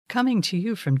Coming to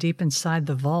you from deep inside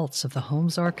the vaults of the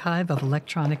Holmes Archive of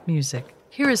Electronic Music,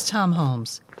 here is Tom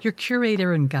Holmes, your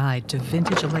curator and guide to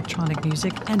vintage electronic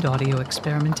music and audio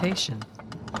experimentation.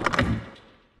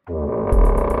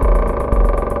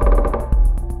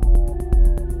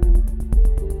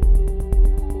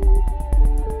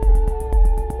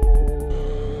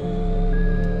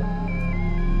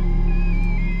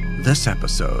 This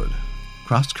episode,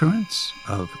 Crosscurrents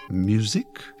of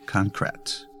Musique,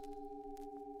 Concrète.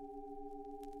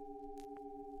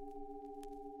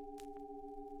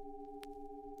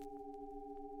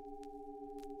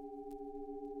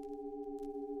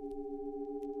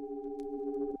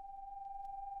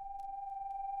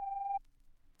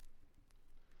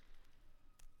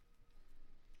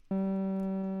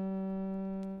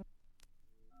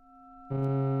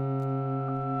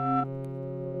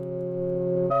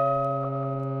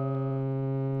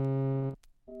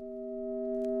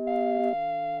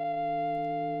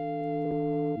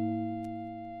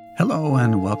 Hello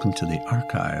and welcome to the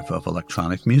Archive of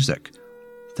Electronic Music.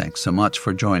 Thanks so much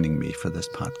for joining me for this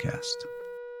podcast.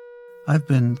 I've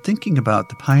been thinking about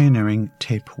the pioneering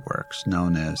tape works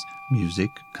known as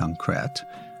Musique Concrète,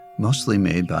 mostly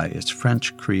made by its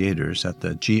French creators at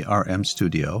the GRM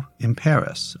studio in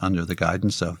Paris under the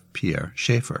guidance of Pierre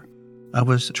Schaeffer. I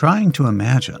was trying to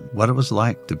imagine what it was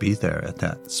like to be there at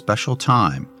that special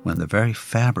time when the very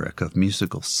fabric of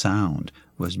musical sound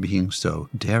was being so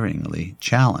daringly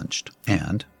challenged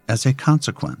and, as a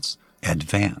consequence,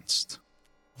 advanced.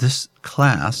 This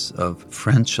class of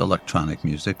French electronic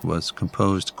music was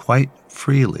composed quite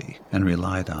freely and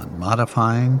relied on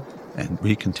modifying and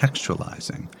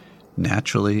recontextualizing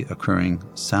naturally occurring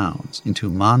sounds into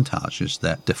montages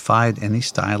that defied any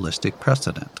stylistic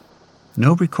precedent.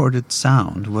 No recorded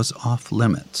sound was off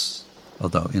limits,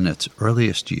 although in its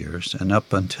earliest years and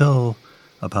up until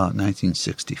about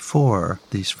 1964,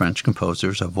 these French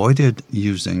composers avoided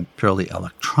using purely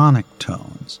electronic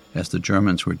tones, as the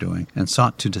Germans were doing, and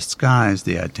sought to disguise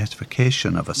the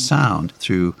identification of a sound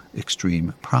through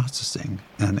extreme processing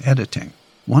and editing.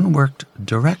 One worked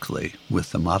directly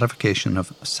with the modification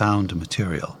of sound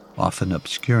material, often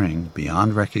obscuring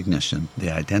beyond recognition the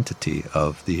identity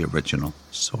of the original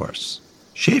source.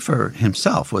 Schaeffer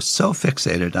himself was so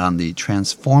fixated on the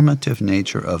transformative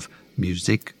nature of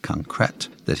Musique Concrète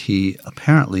that he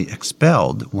apparently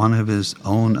expelled one of his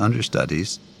own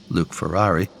understudies, Luc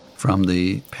Ferrari, from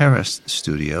the Paris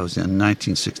studios in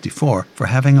 1964 for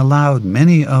having allowed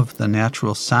many of the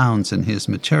natural sounds in his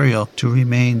material to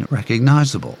remain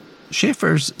recognizable.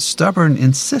 Schaeffer's stubborn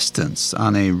insistence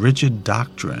on a rigid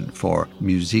doctrine for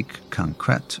Musique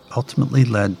Concrète ultimately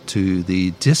led to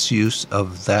the disuse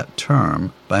of that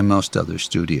term by most other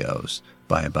studios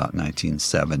by about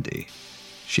 1970.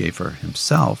 Schaeffer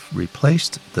himself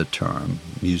replaced the term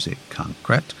Musique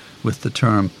Concrète with the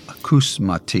term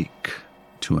acousmatique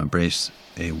to embrace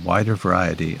a wider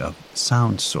variety of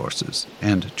sound sources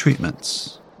and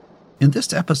treatments. In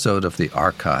this episode of the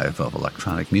Archive of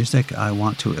Electronic Music, I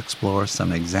want to explore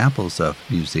some examples of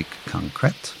Musique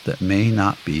Concrète that may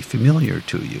not be familiar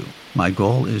to you. My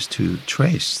goal is to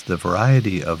trace the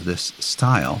variety of this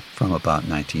style from about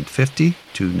 1950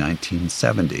 to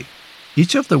 1970.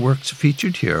 Each of the works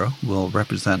featured here will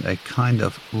represent a kind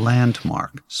of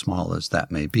landmark, small as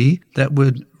that may be, that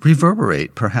would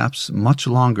reverberate perhaps much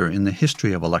longer in the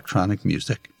history of electronic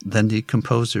music than the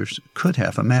composers could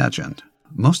have imagined.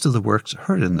 Most of the works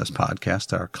heard in this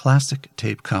podcast are classic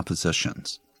tape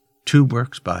compositions. Two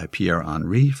works by Pierre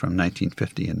Henry from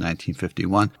 1950 and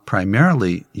 1951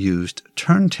 primarily used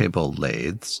turntable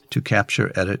lathes to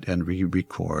capture, edit, and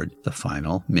re-record the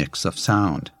final mix of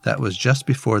sound. That was just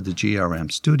before the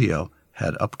GRM studio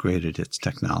had upgraded its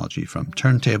technology from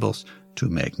turntables to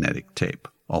magnetic tape.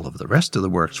 All of the rest of the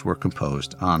works were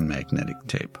composed on magnetic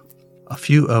tape. A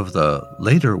few of the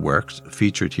later works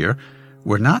featured here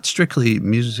were not strictly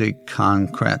Musique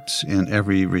Concrète in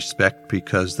every respect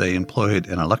because they employed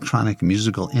an electronic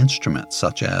musical instrument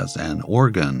such as an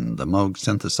organ, the Moog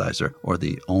synthesizer, or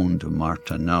the Onde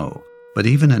Martenot. But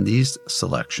even in these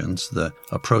selections, the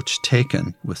approach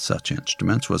taken with such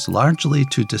instruments was largely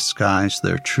to disguise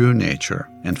their true nature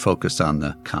and focus on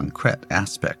the concrete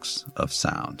aspects of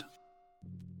sound.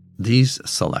 These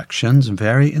selections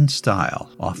vary in style,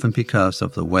 often because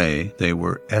of the way they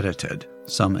were edited,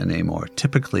 some in a more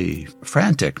typically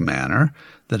frantic manner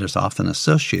that is often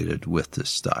associated with this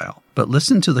style. But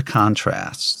listen to the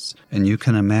contrasts, and you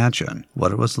can imagine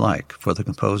what it was like for the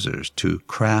composers to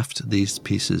craft these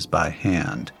pieces by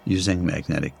hand, using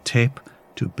magnetic tape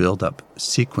to build up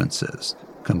sequences,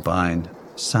 combine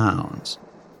sounds,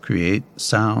 create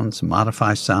sounds,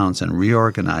 modify sounds, and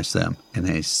reorganize them in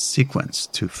a sequence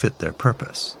to fit their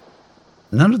purpose.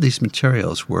 None of these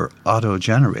materials were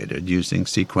auto-generated using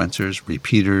sequencers,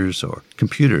 repeaters, or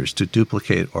computers to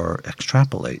duplicate or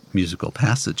extrapolate musical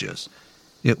passages.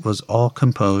 It was all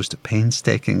composed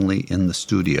painstakingly in the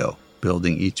studio,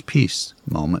 building each piece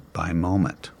moment by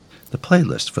moment. The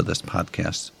playlist for this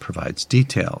podcast provides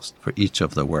details for each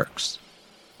of the works.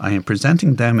 I am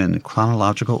presenting them in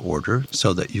chronological order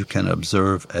so that you can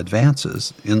observe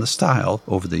advances in the style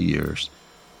over the years,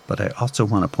 but I also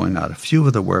want to point out a few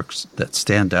of the works that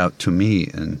stand out to me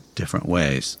in different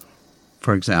ways.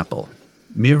 For example,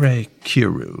 Mireille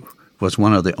Kiru was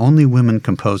one of the only women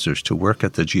composers to work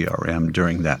at the GRM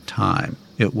during that time.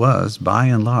 It was, by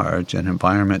and large, an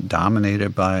environment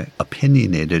dominated by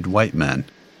opinionated white men.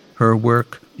 Her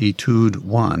work, Etude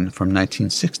 1 from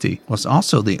 1960, was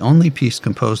also the only piece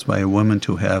composed by a woman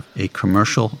to have a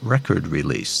commercial record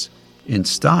release. In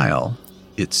style,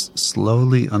 its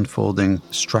slowly unfolding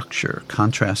structure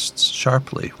contrasts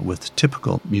sharply with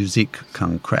typical Musique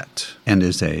Concrète and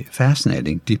is a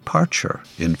fascinating departure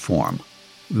in form.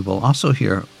 We will also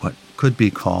hear what could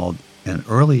be called an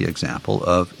early example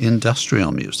of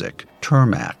industrial music,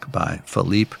 Tourmaque by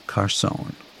Philippe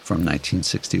Carson from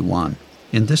 1961.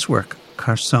 In this work,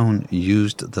 Carson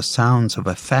used the sounds of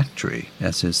a factory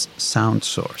as his sound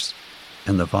source,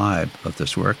 and the vibe of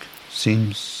this work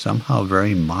seems somehow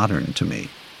very modern to me.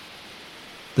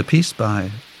 The piece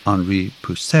by Henri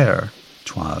Pousser,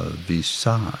 Trois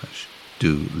Visages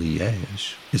du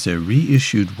Liège, is a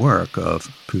reissued work of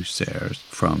Pousser's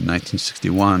from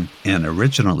 1961 and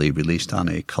originally released on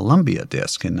a Columbia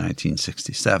disc in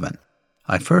 1967.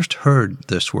 I first heard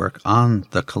this work on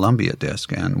the Columbia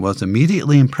disc and was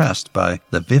immediately impressed by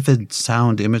the vivid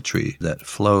sound imagery that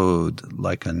flowed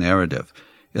like a narrative.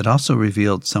 It also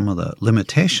revealed some of the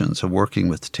limitations of working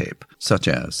with tape, such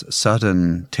as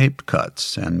sudden tape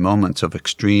cuts and moments of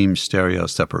extreme stereo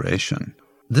separation.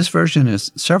 This version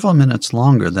is several minutes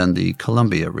longer than the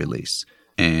Columbia release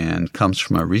and comes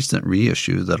from a recent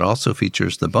reissue that also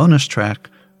features the bonus track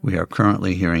we are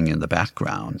currently hearing in the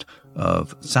background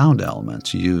of sound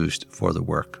elements used for the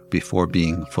work before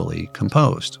being fully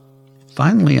composed.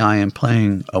 Finally, I am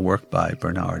playing a work by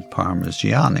Bernard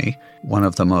Parmigiani, one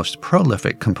of the most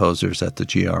prolific composers at the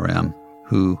GRM,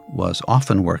 who was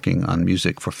often working on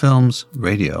music for films,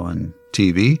 radio, and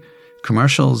TV,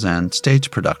 commercials, and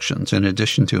stage productions, in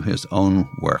addition to his own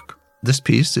work. This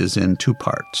piece is in two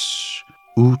parts,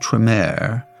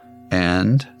 Outre-mer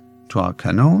and Trois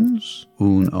Canons,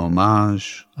 un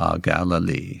hommage à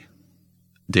Galilee,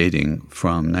 dating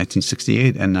from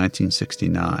 1968 and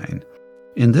 1969.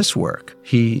 In this work,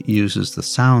 he uses the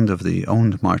sound of the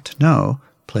Onde Martenot,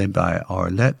 played by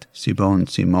Arlette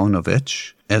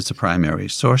Simonovich, as the primary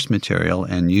source material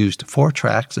and used 4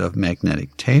 tracks of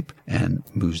magnetic tape and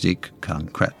Musique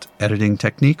Concrète editing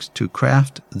techniques to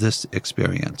craft this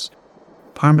experience.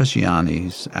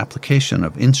 Parmigiani's application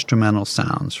of instrumental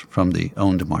sounds from the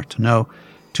Onde Martenot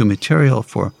to material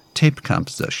for tape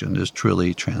composition is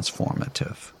truly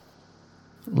transformative.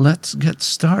 Let's get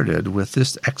started with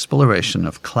this exploration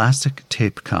of classic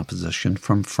tape composition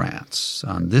from France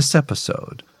on this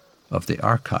episode of the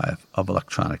Archive of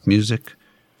Electronic Music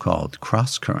called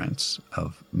Crosscurrents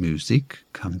of Musique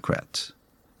Concrète.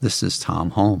 This is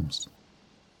Tom Holmes.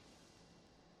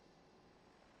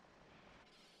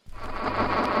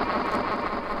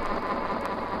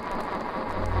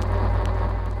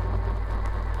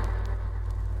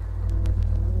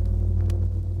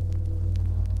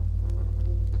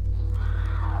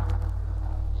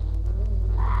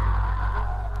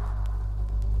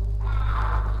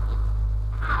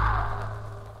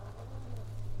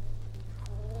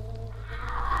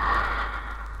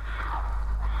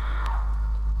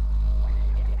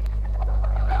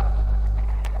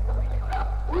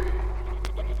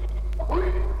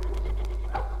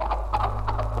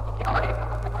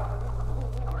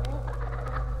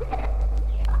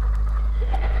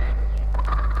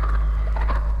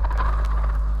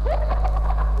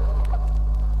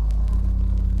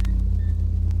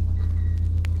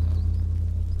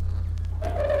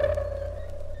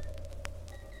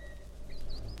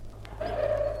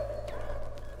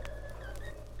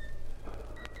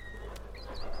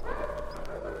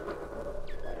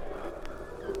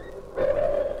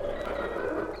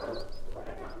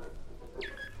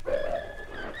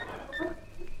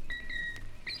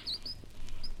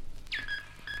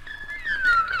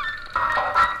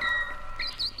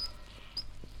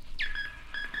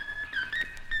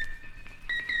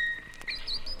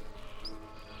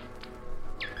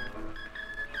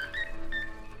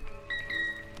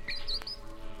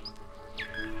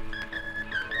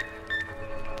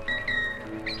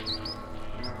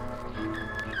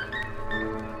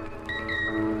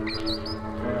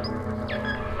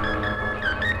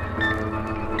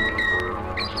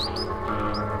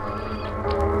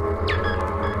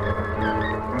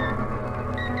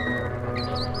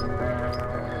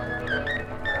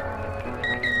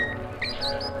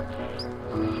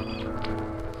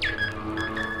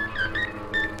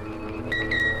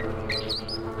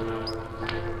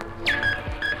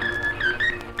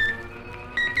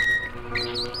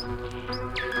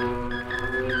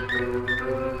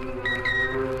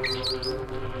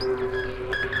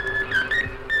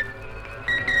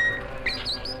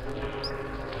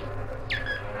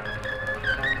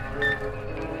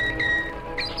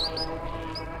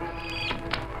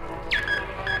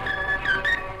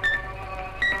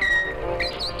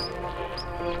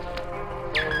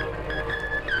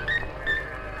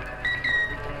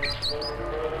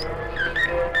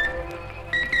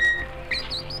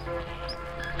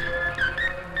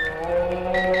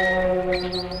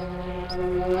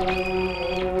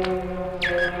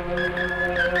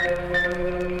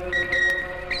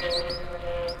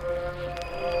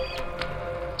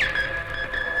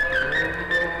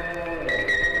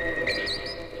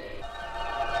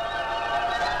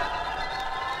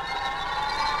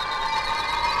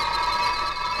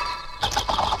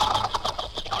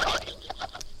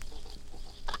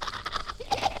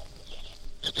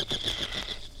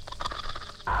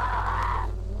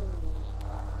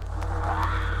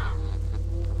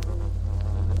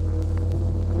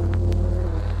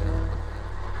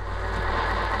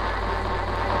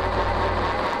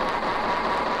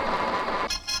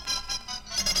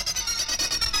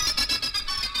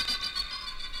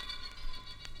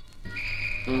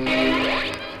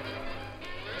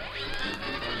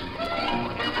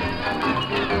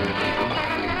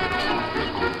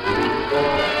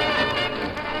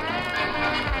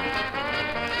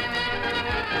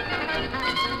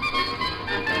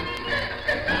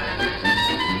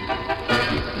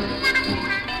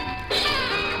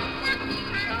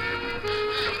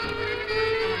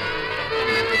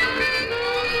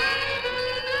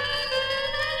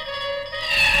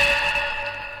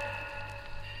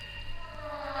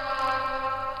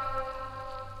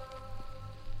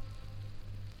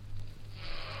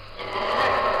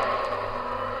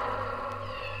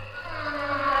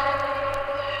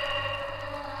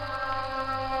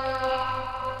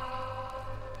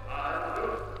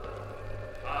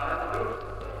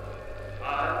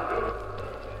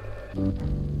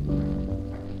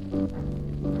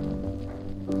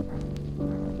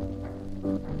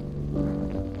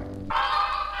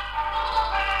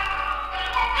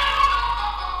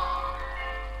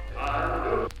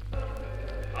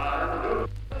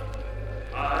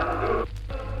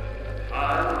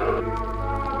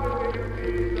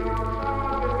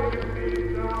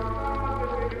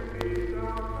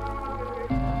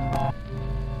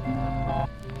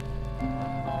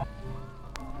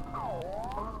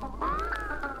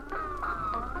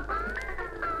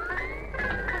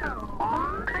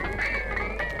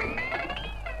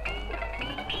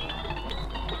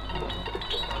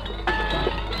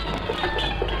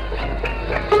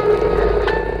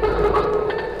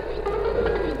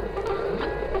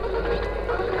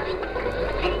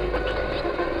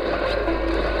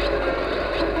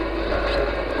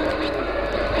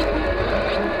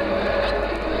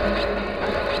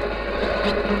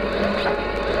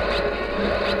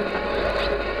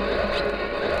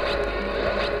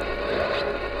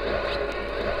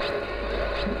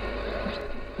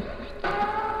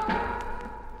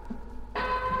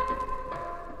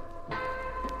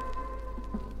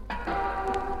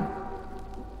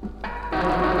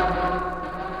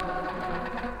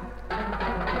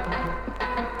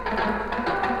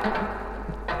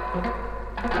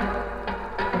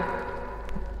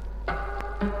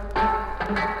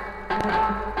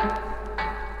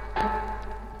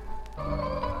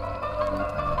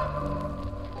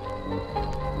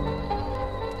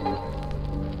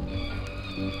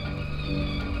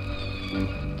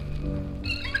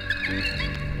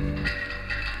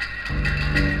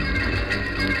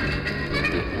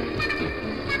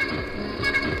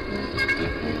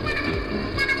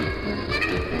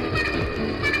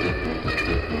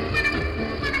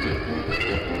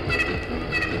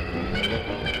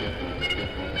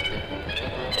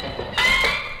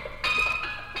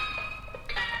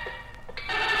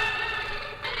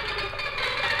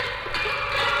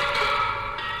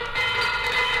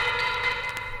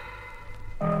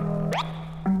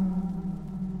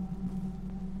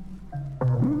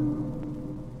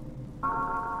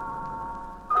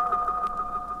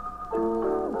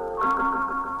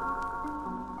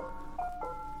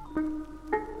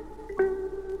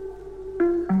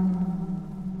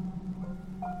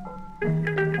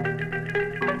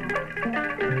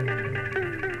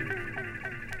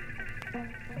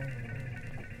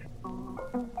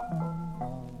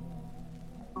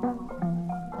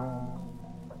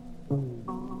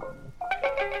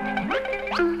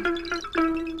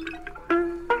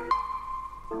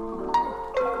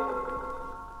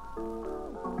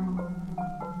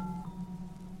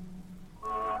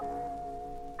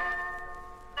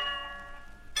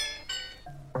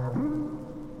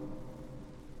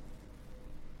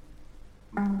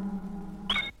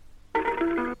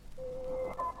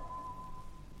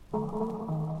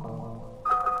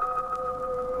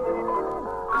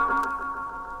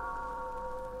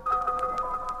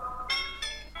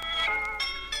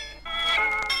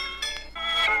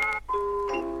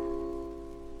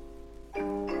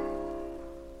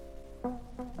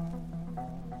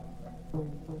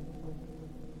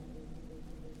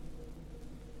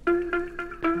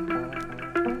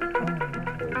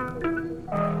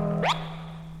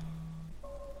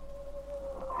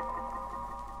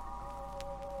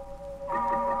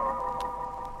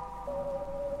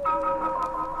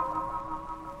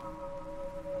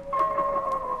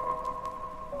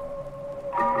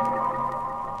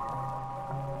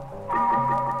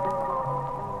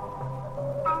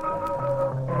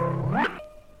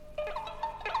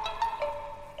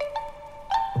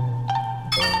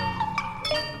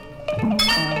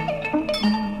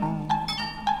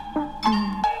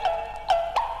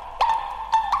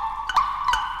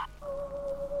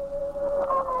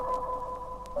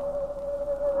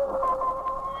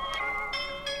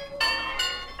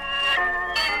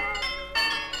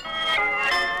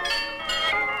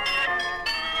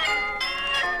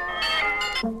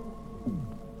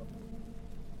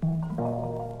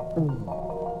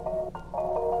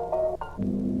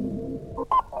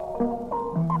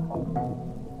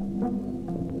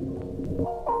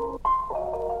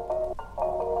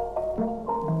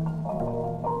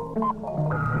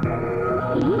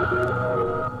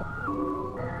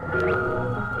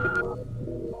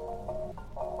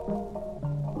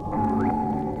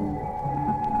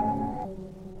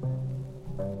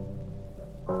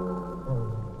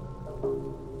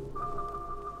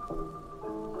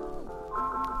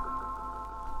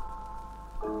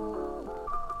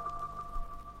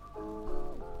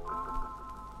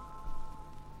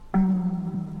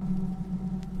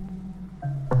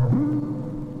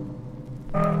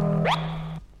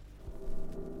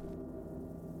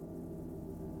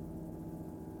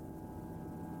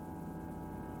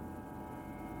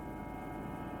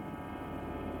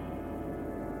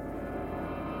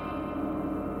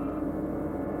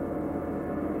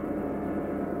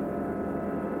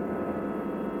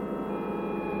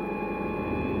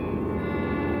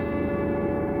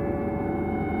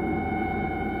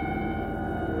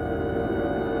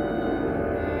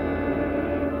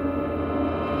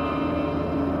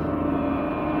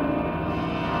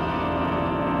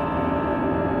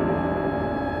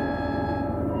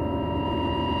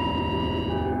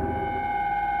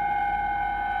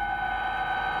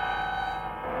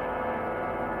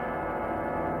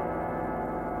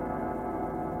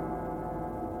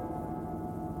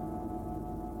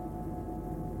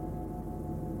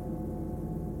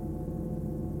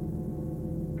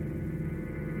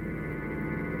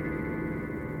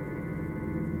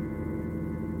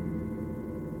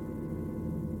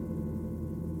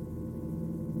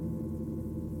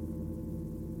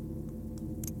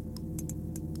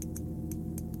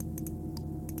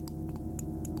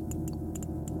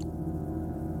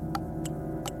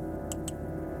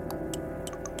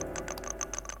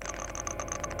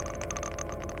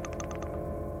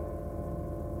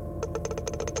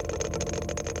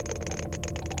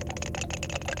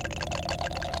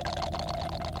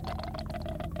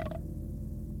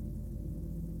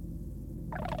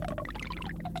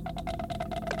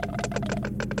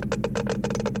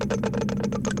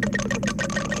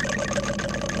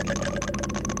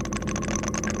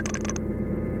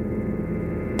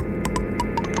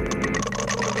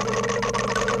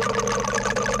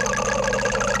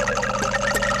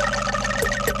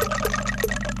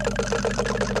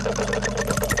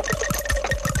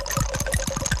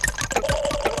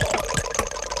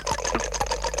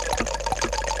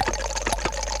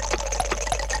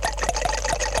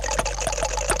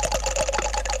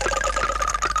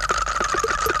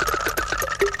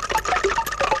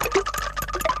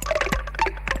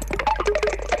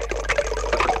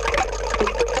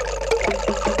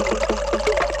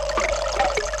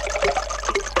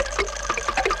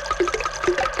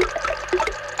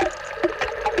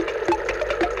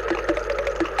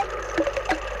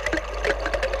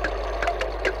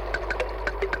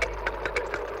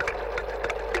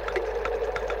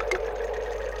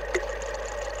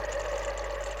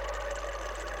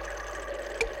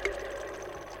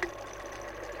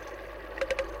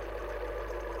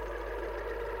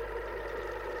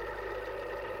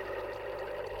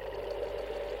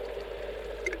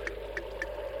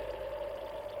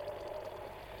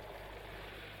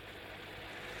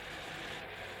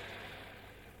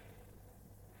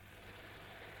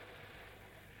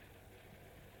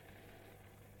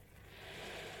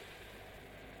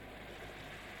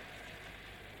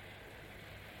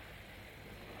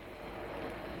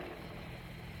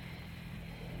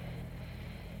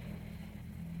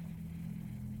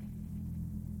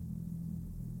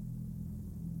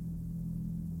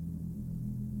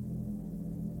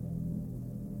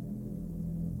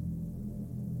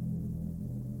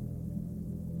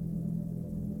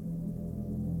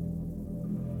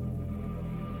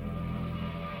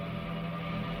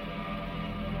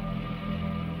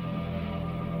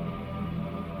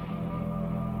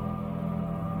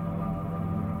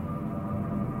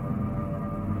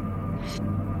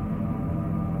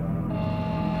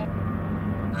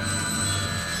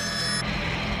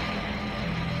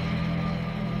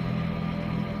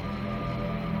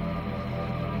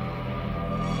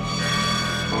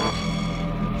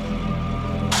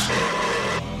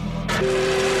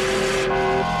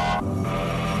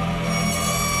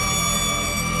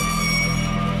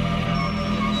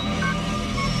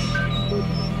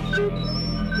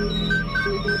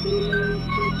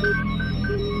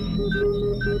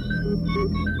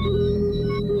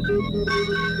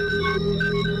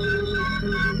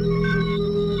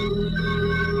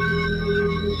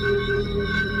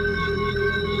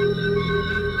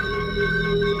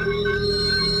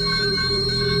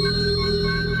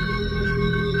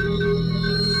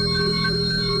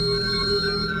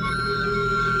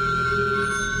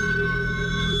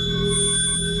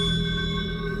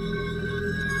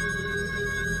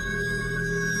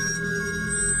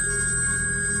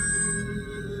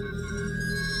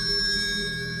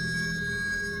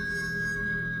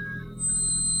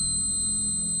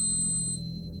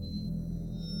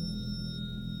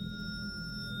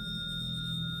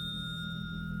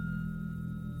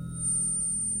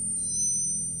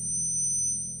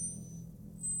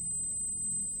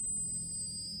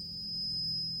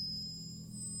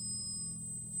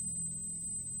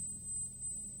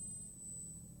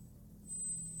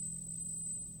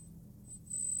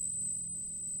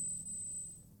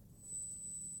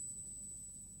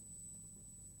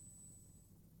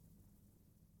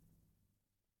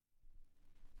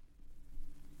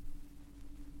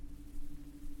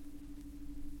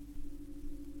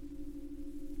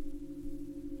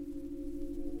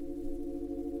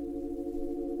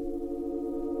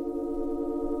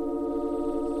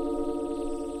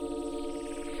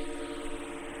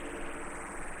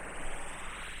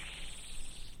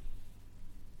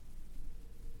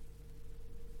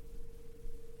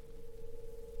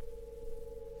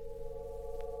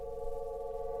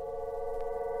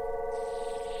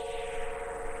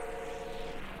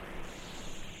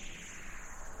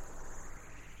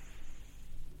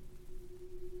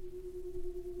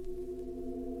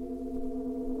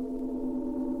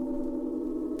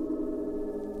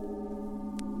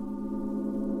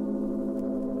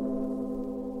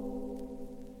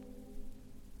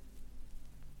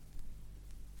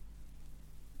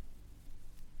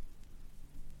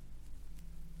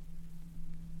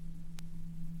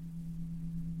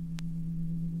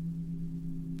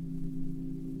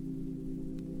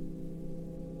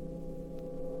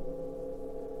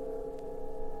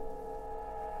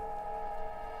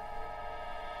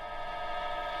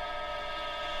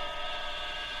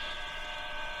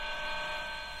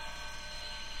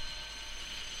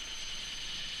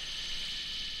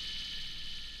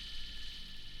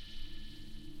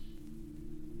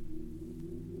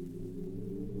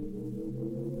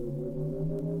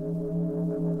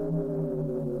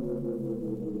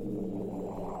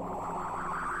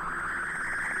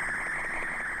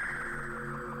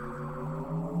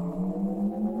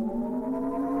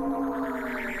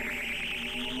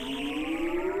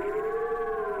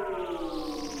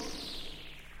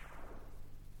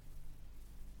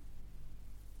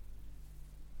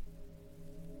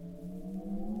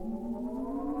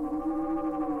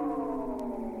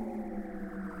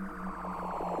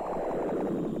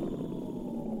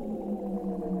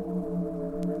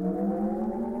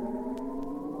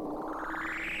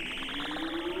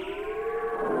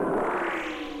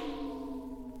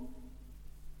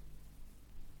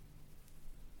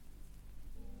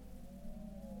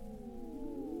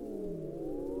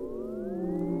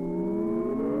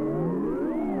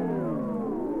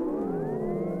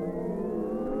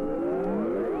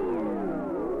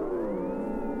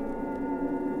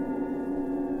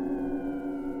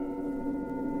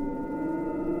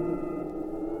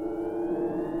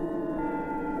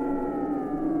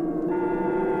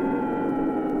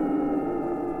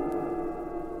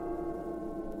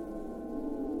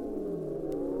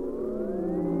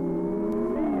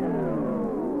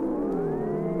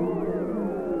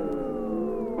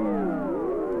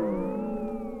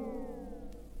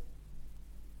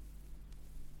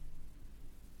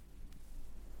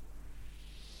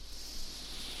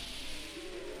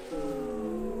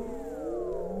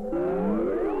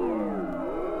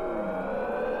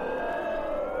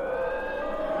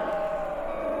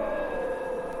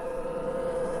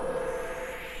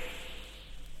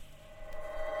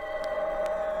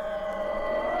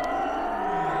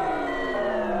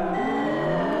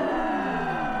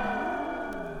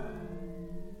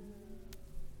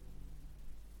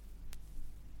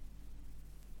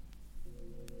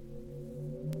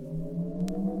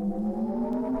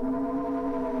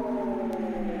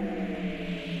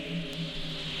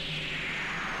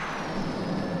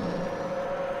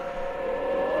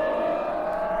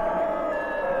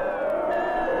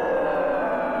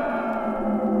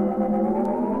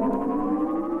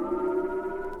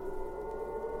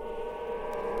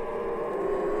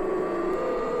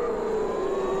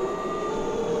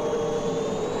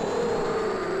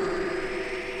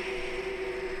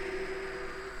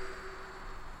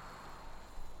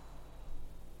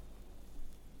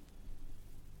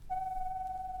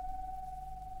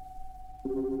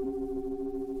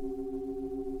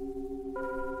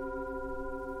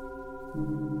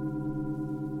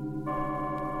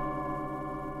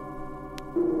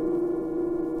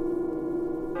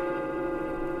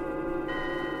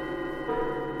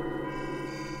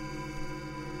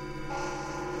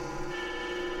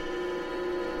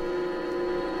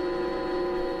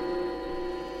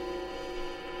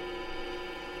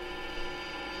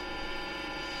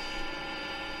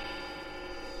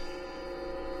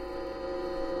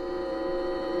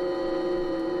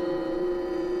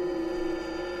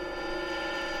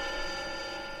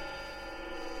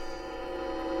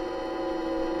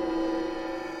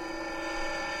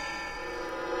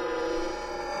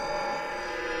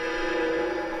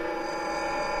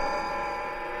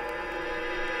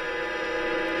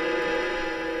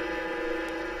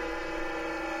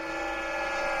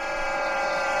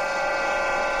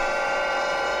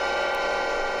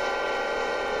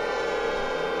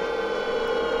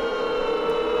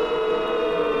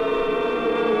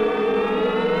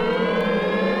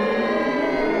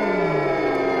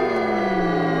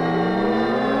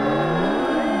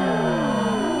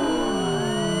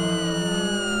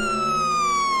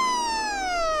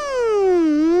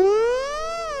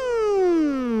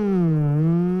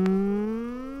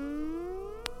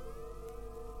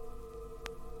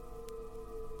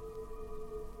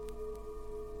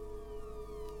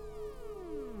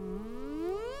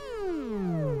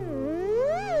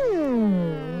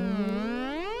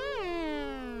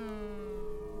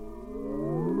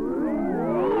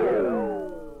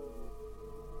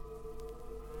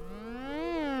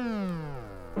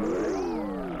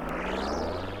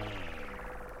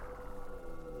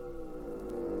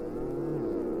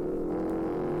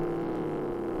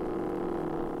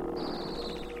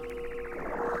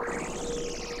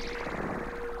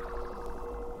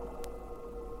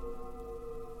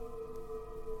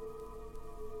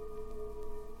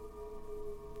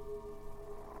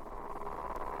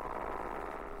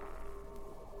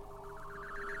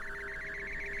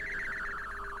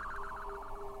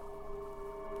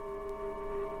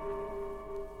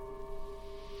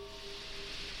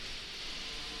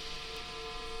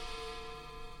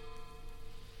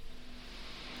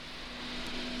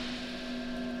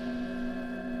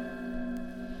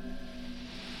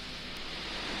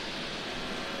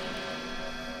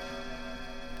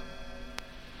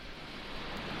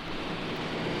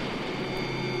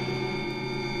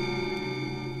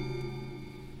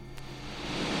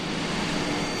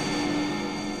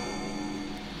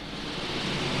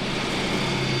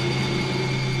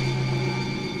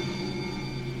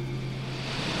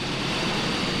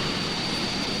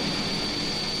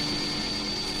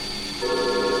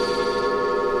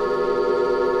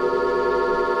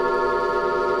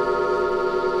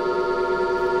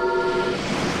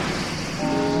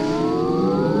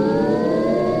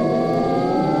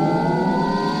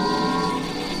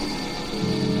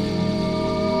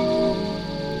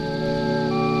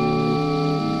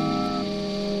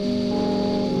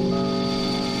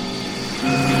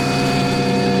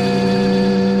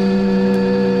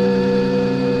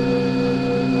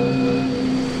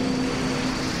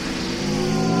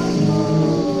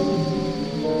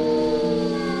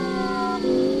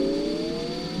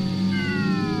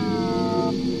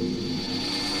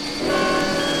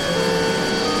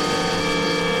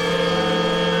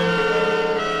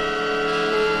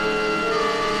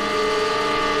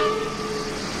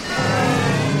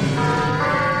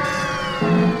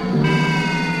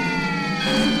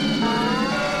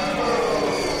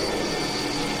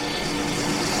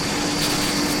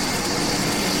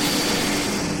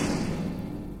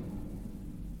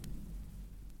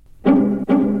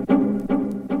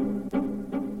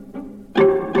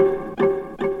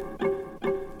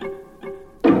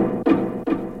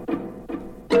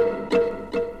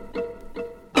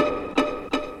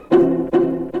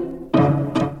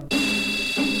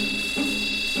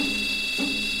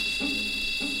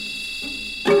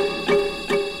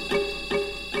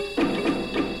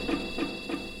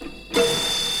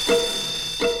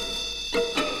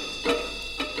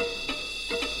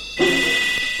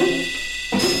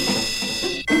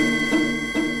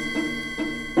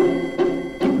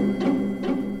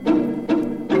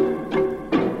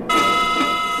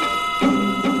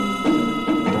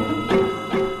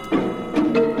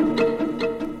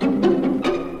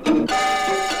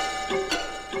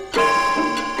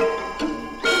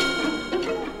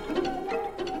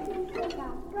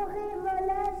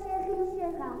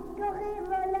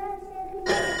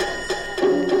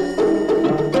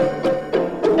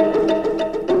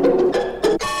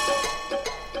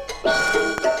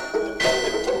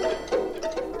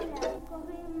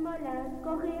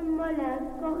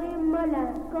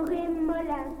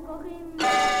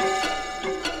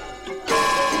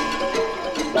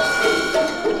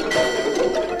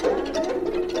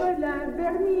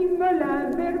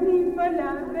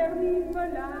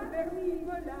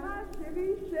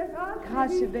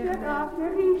 Grâce Bernard,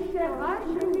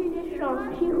 Chirou des champs,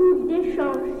 chirou des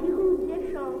champs, chirou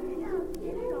des champs,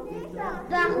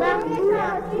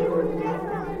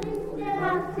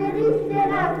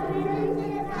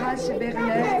 Grâce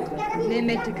Berner, les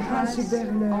maîtres Grâce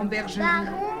en bergerie.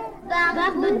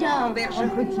 Barbe d'or, En bergerie.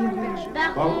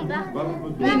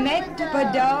 les maîtres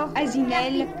Podor,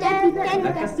 Asinel, capitaine,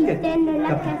 la casquette,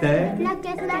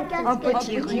 en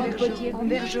potier, en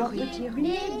bergerie.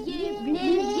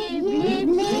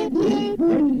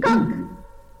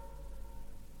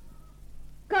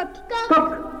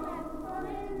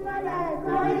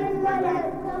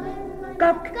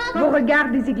 Coq, Beauregard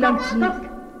des Églantiers.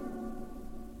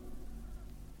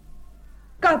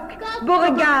 Coq,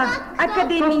 Beauregard,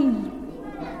 Académie.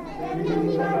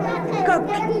 Coq,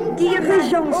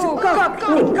 dirigeance,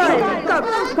 coq, école, coq.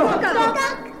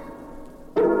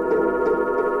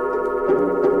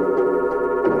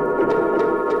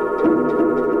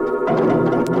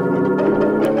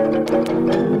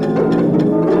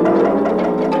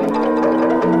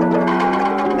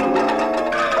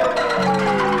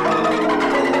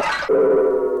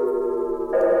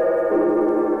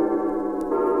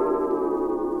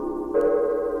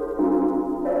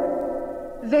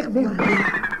 Verbe.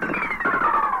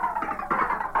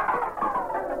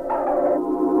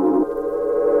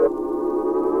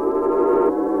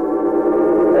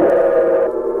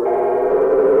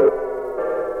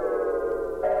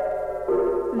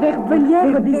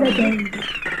 Verbelière des abeilles.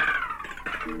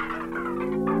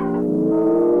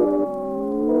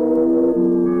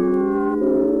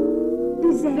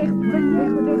 Désert.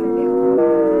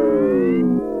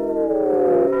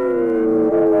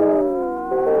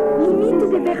 Limite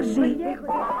des bergers.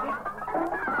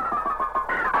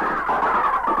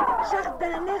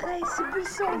 Jardin, l'RS,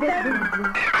 buisson, vert.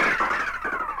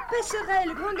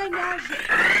 Passerelle, grand gagnage.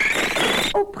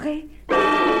 Auprès.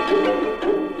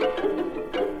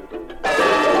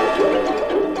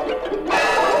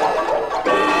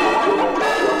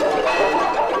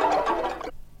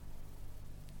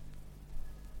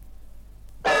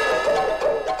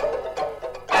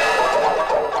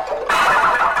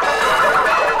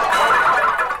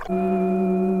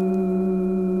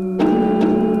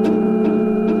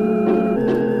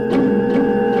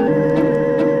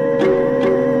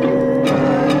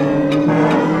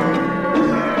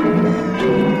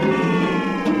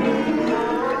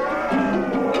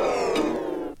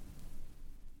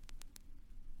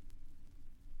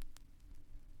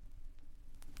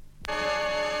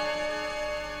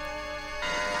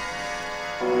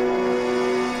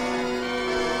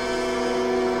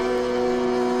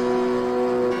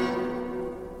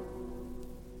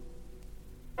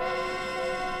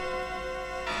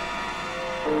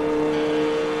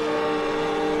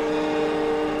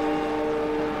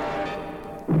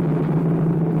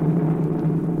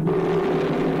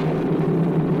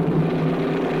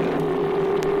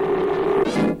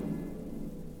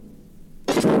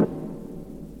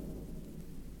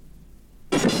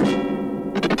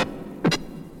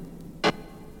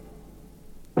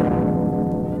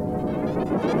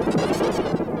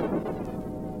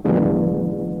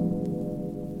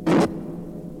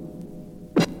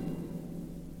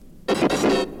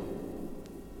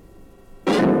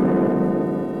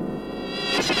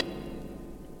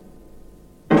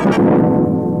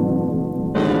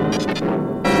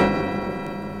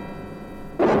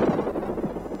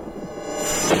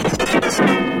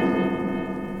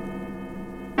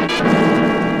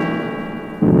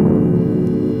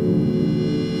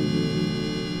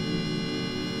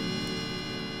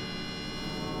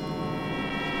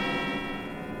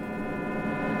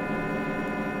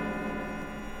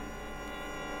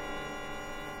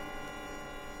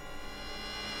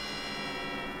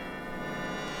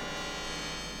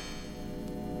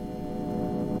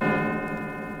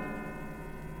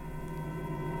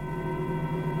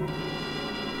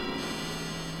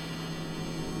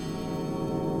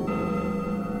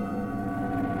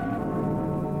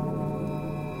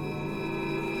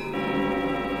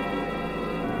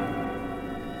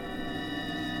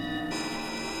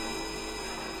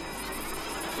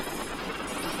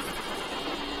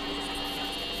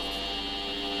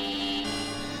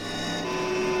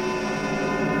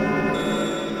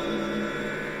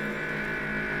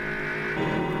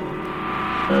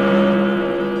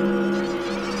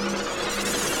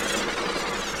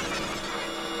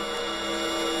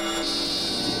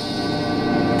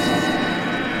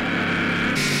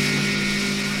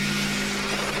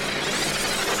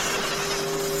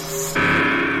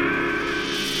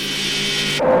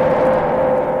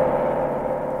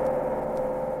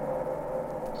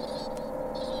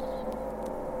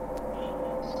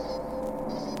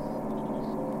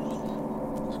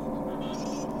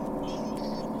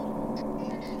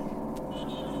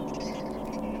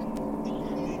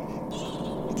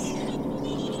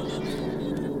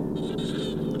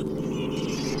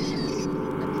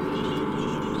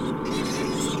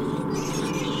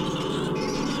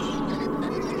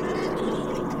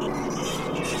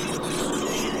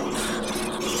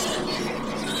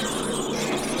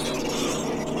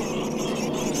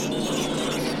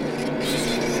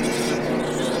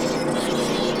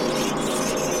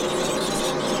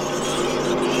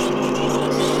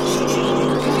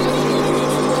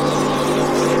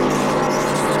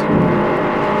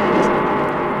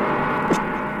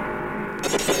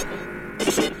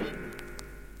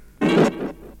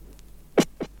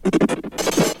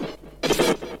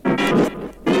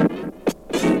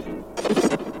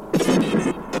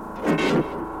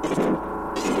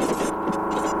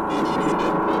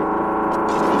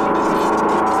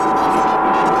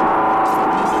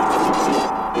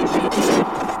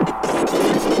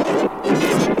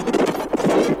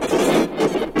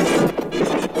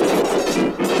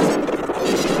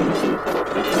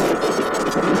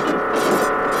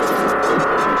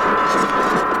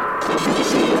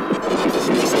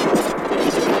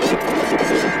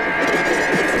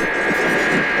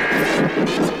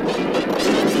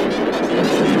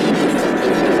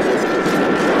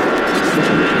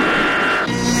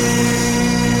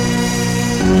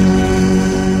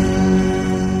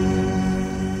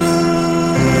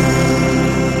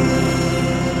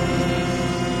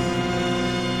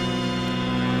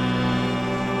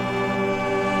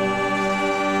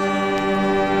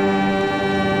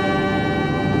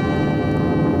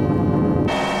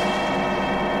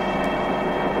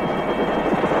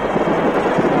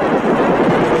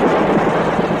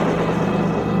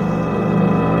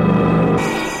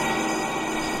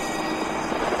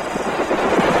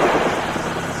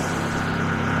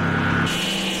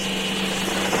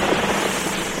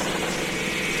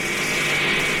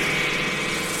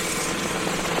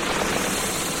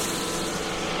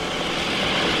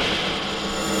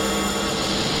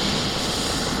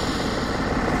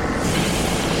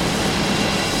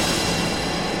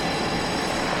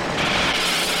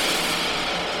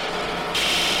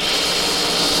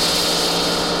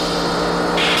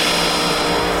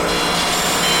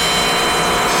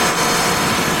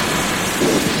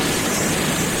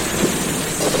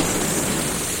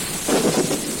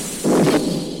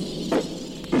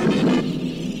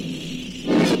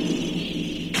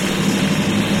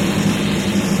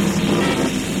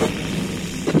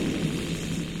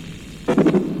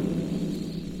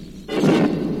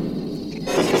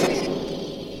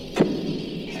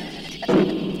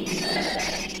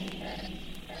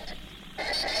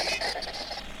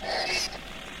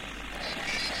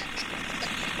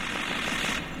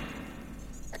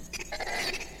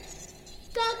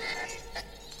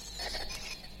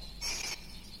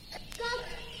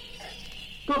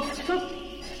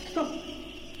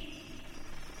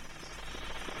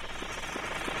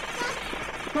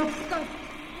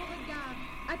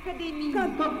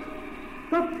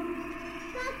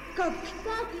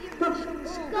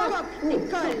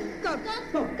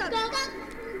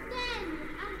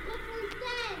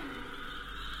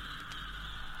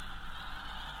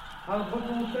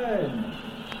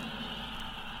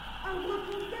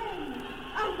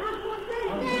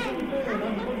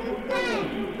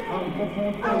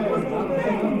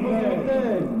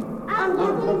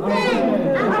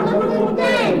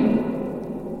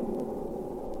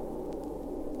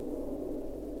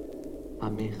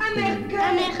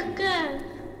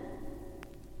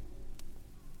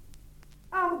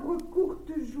 Arbre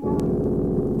courte joie.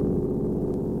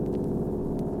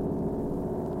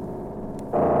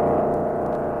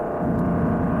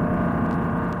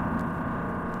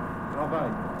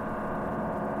 Travail.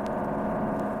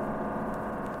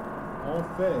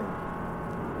 Enfer.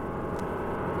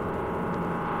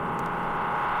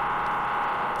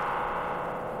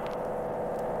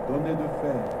 Donner de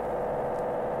fer.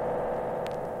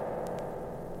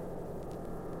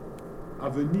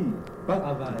 Avenir. Pas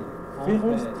travail.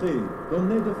 Ferronstré.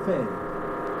 Donner de fer.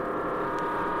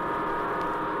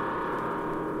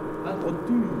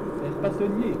 Roture. Fer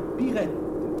bâtonnier. Pirette.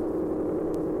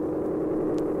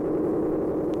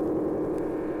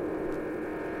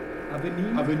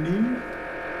 Avenir. Avenir.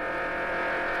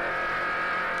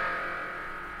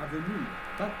 Avenir.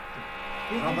 Pacte.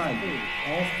 Travail.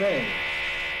 Enfer.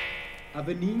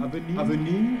 Avenir. Avenir.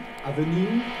 Avenir. Avenir.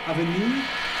 Avenir.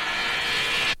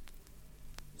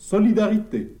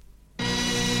 Solidarité.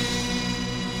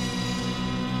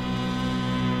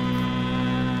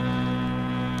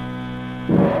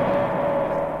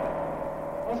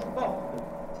 Rocheporte.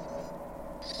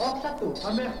 Hors-château.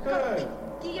 Amercœur.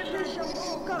 Tire le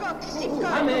jambon, coq,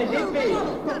 Amène l'épée.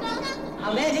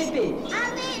 Amène l'épée.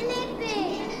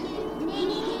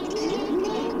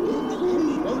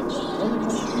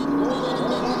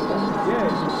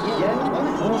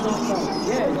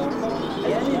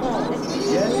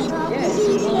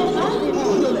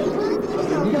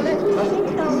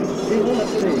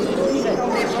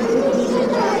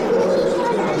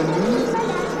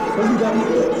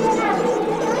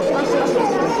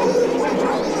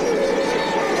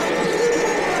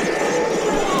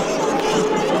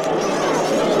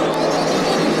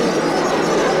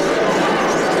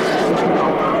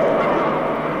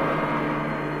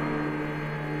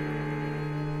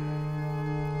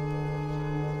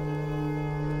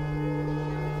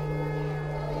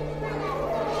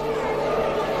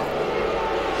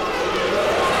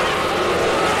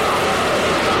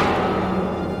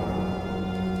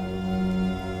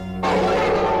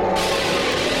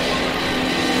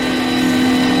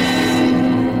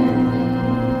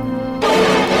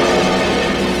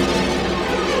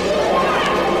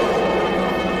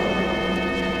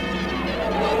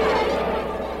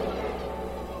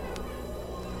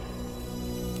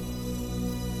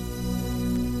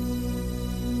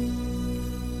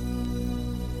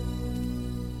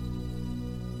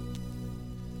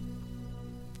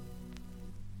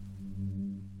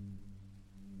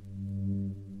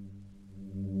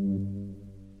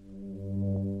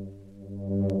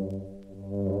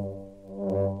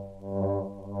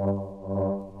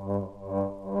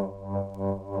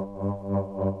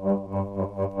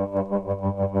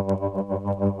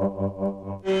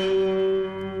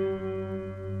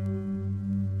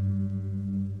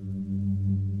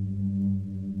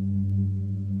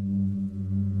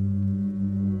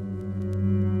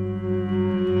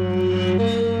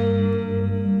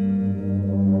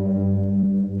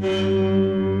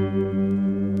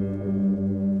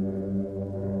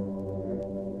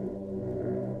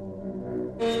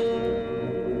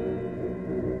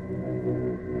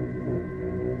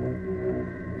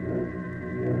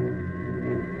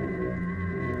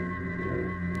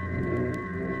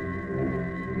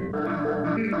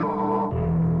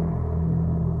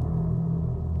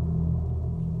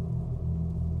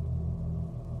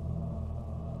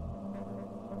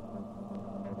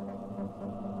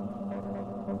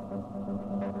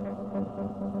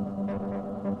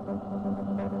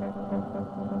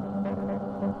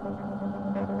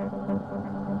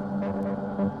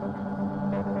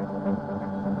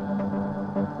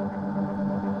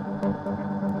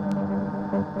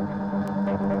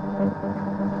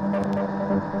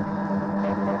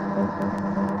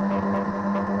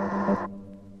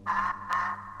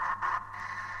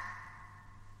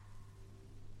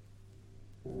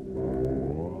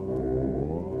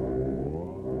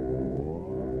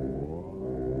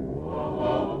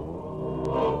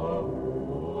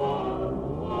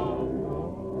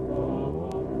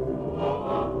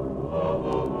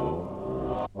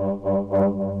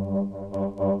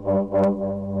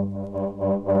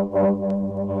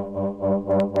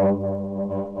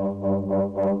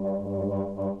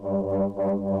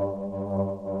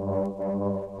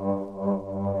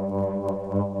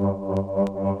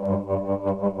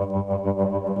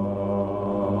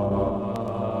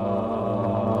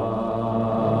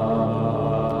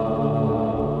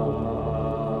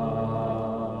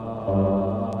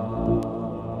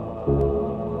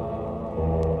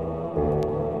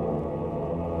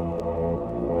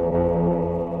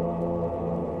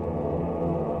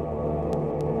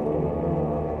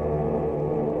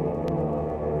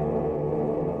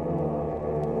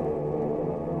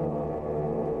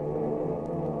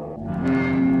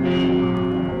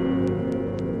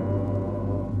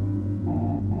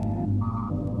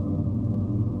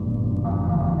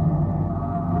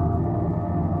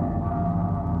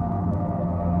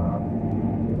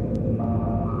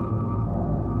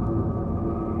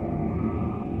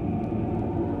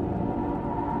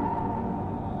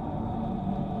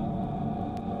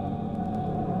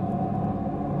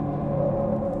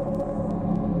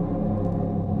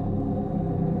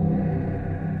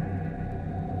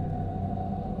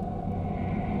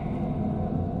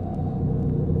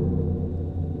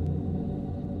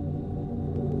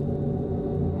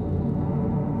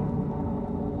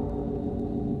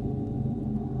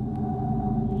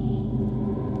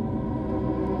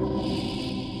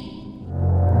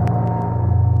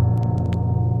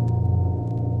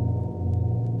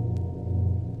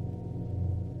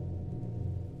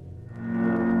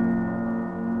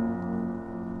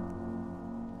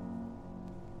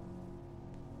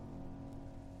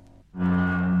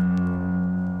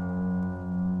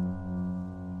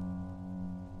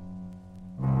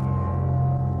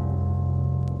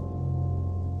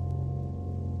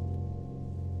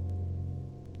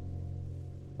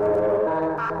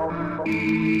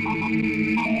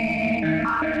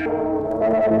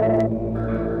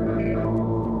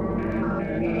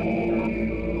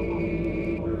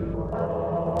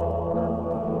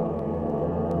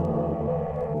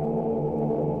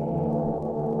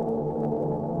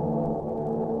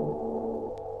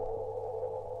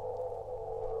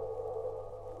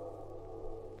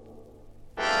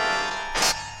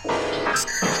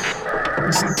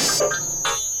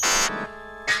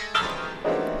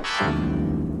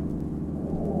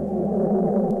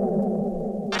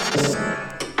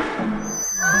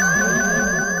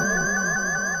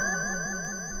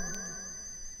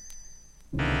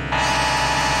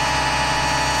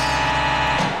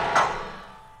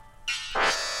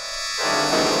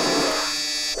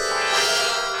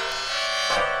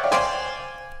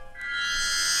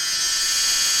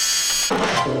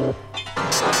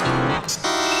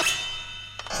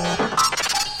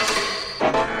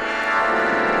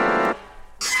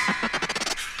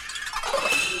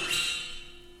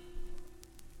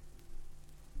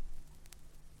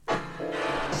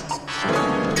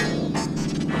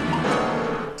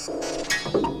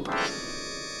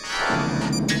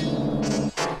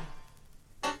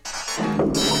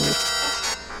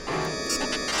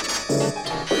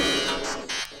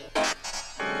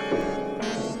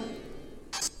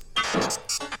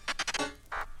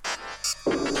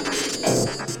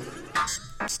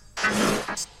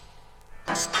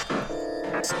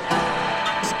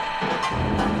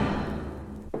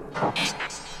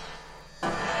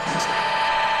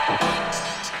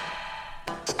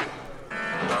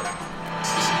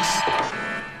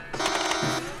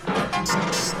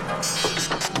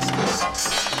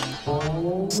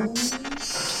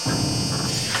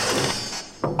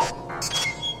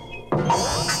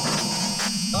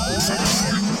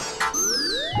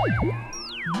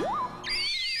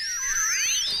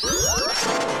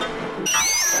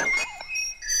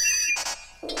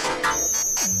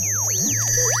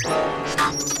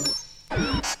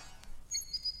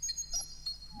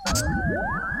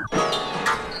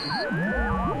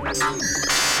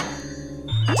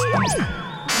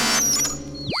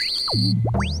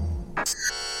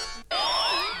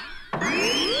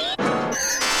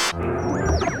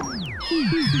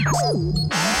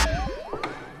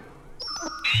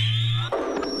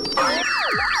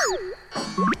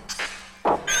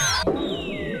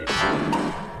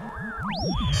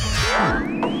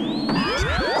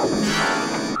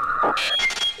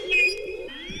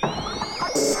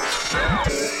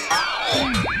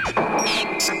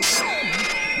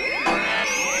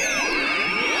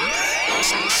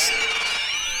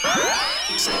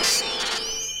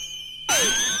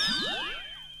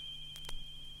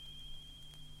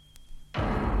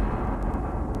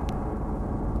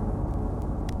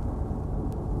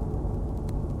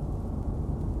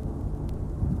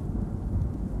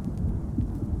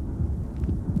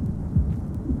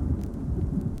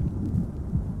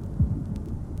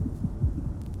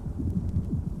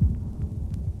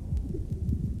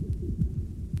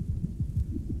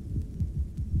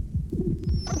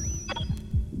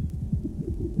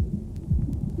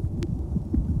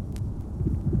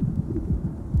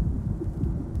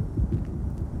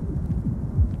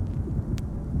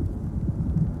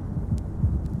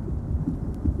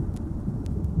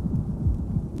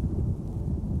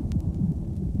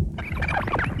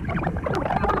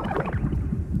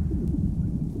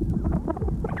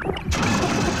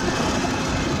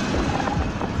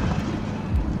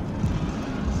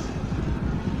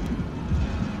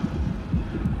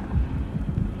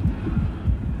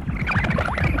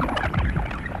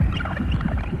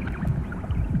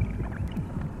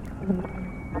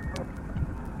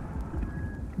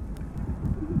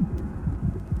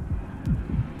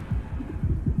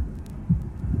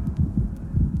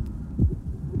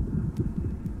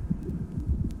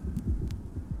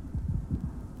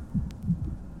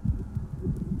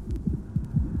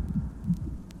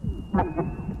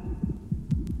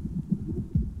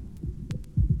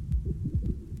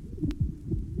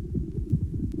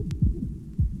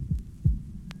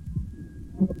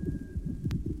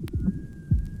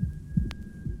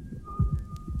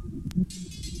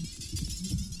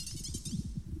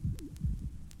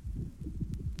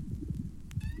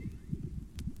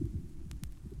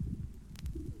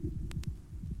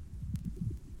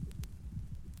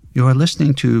 You are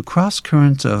listening to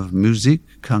Crosscurrents of Musique,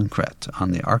 Concrète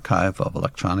on the Archive of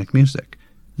Electronic Music.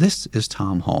 This is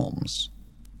Tom Holmes.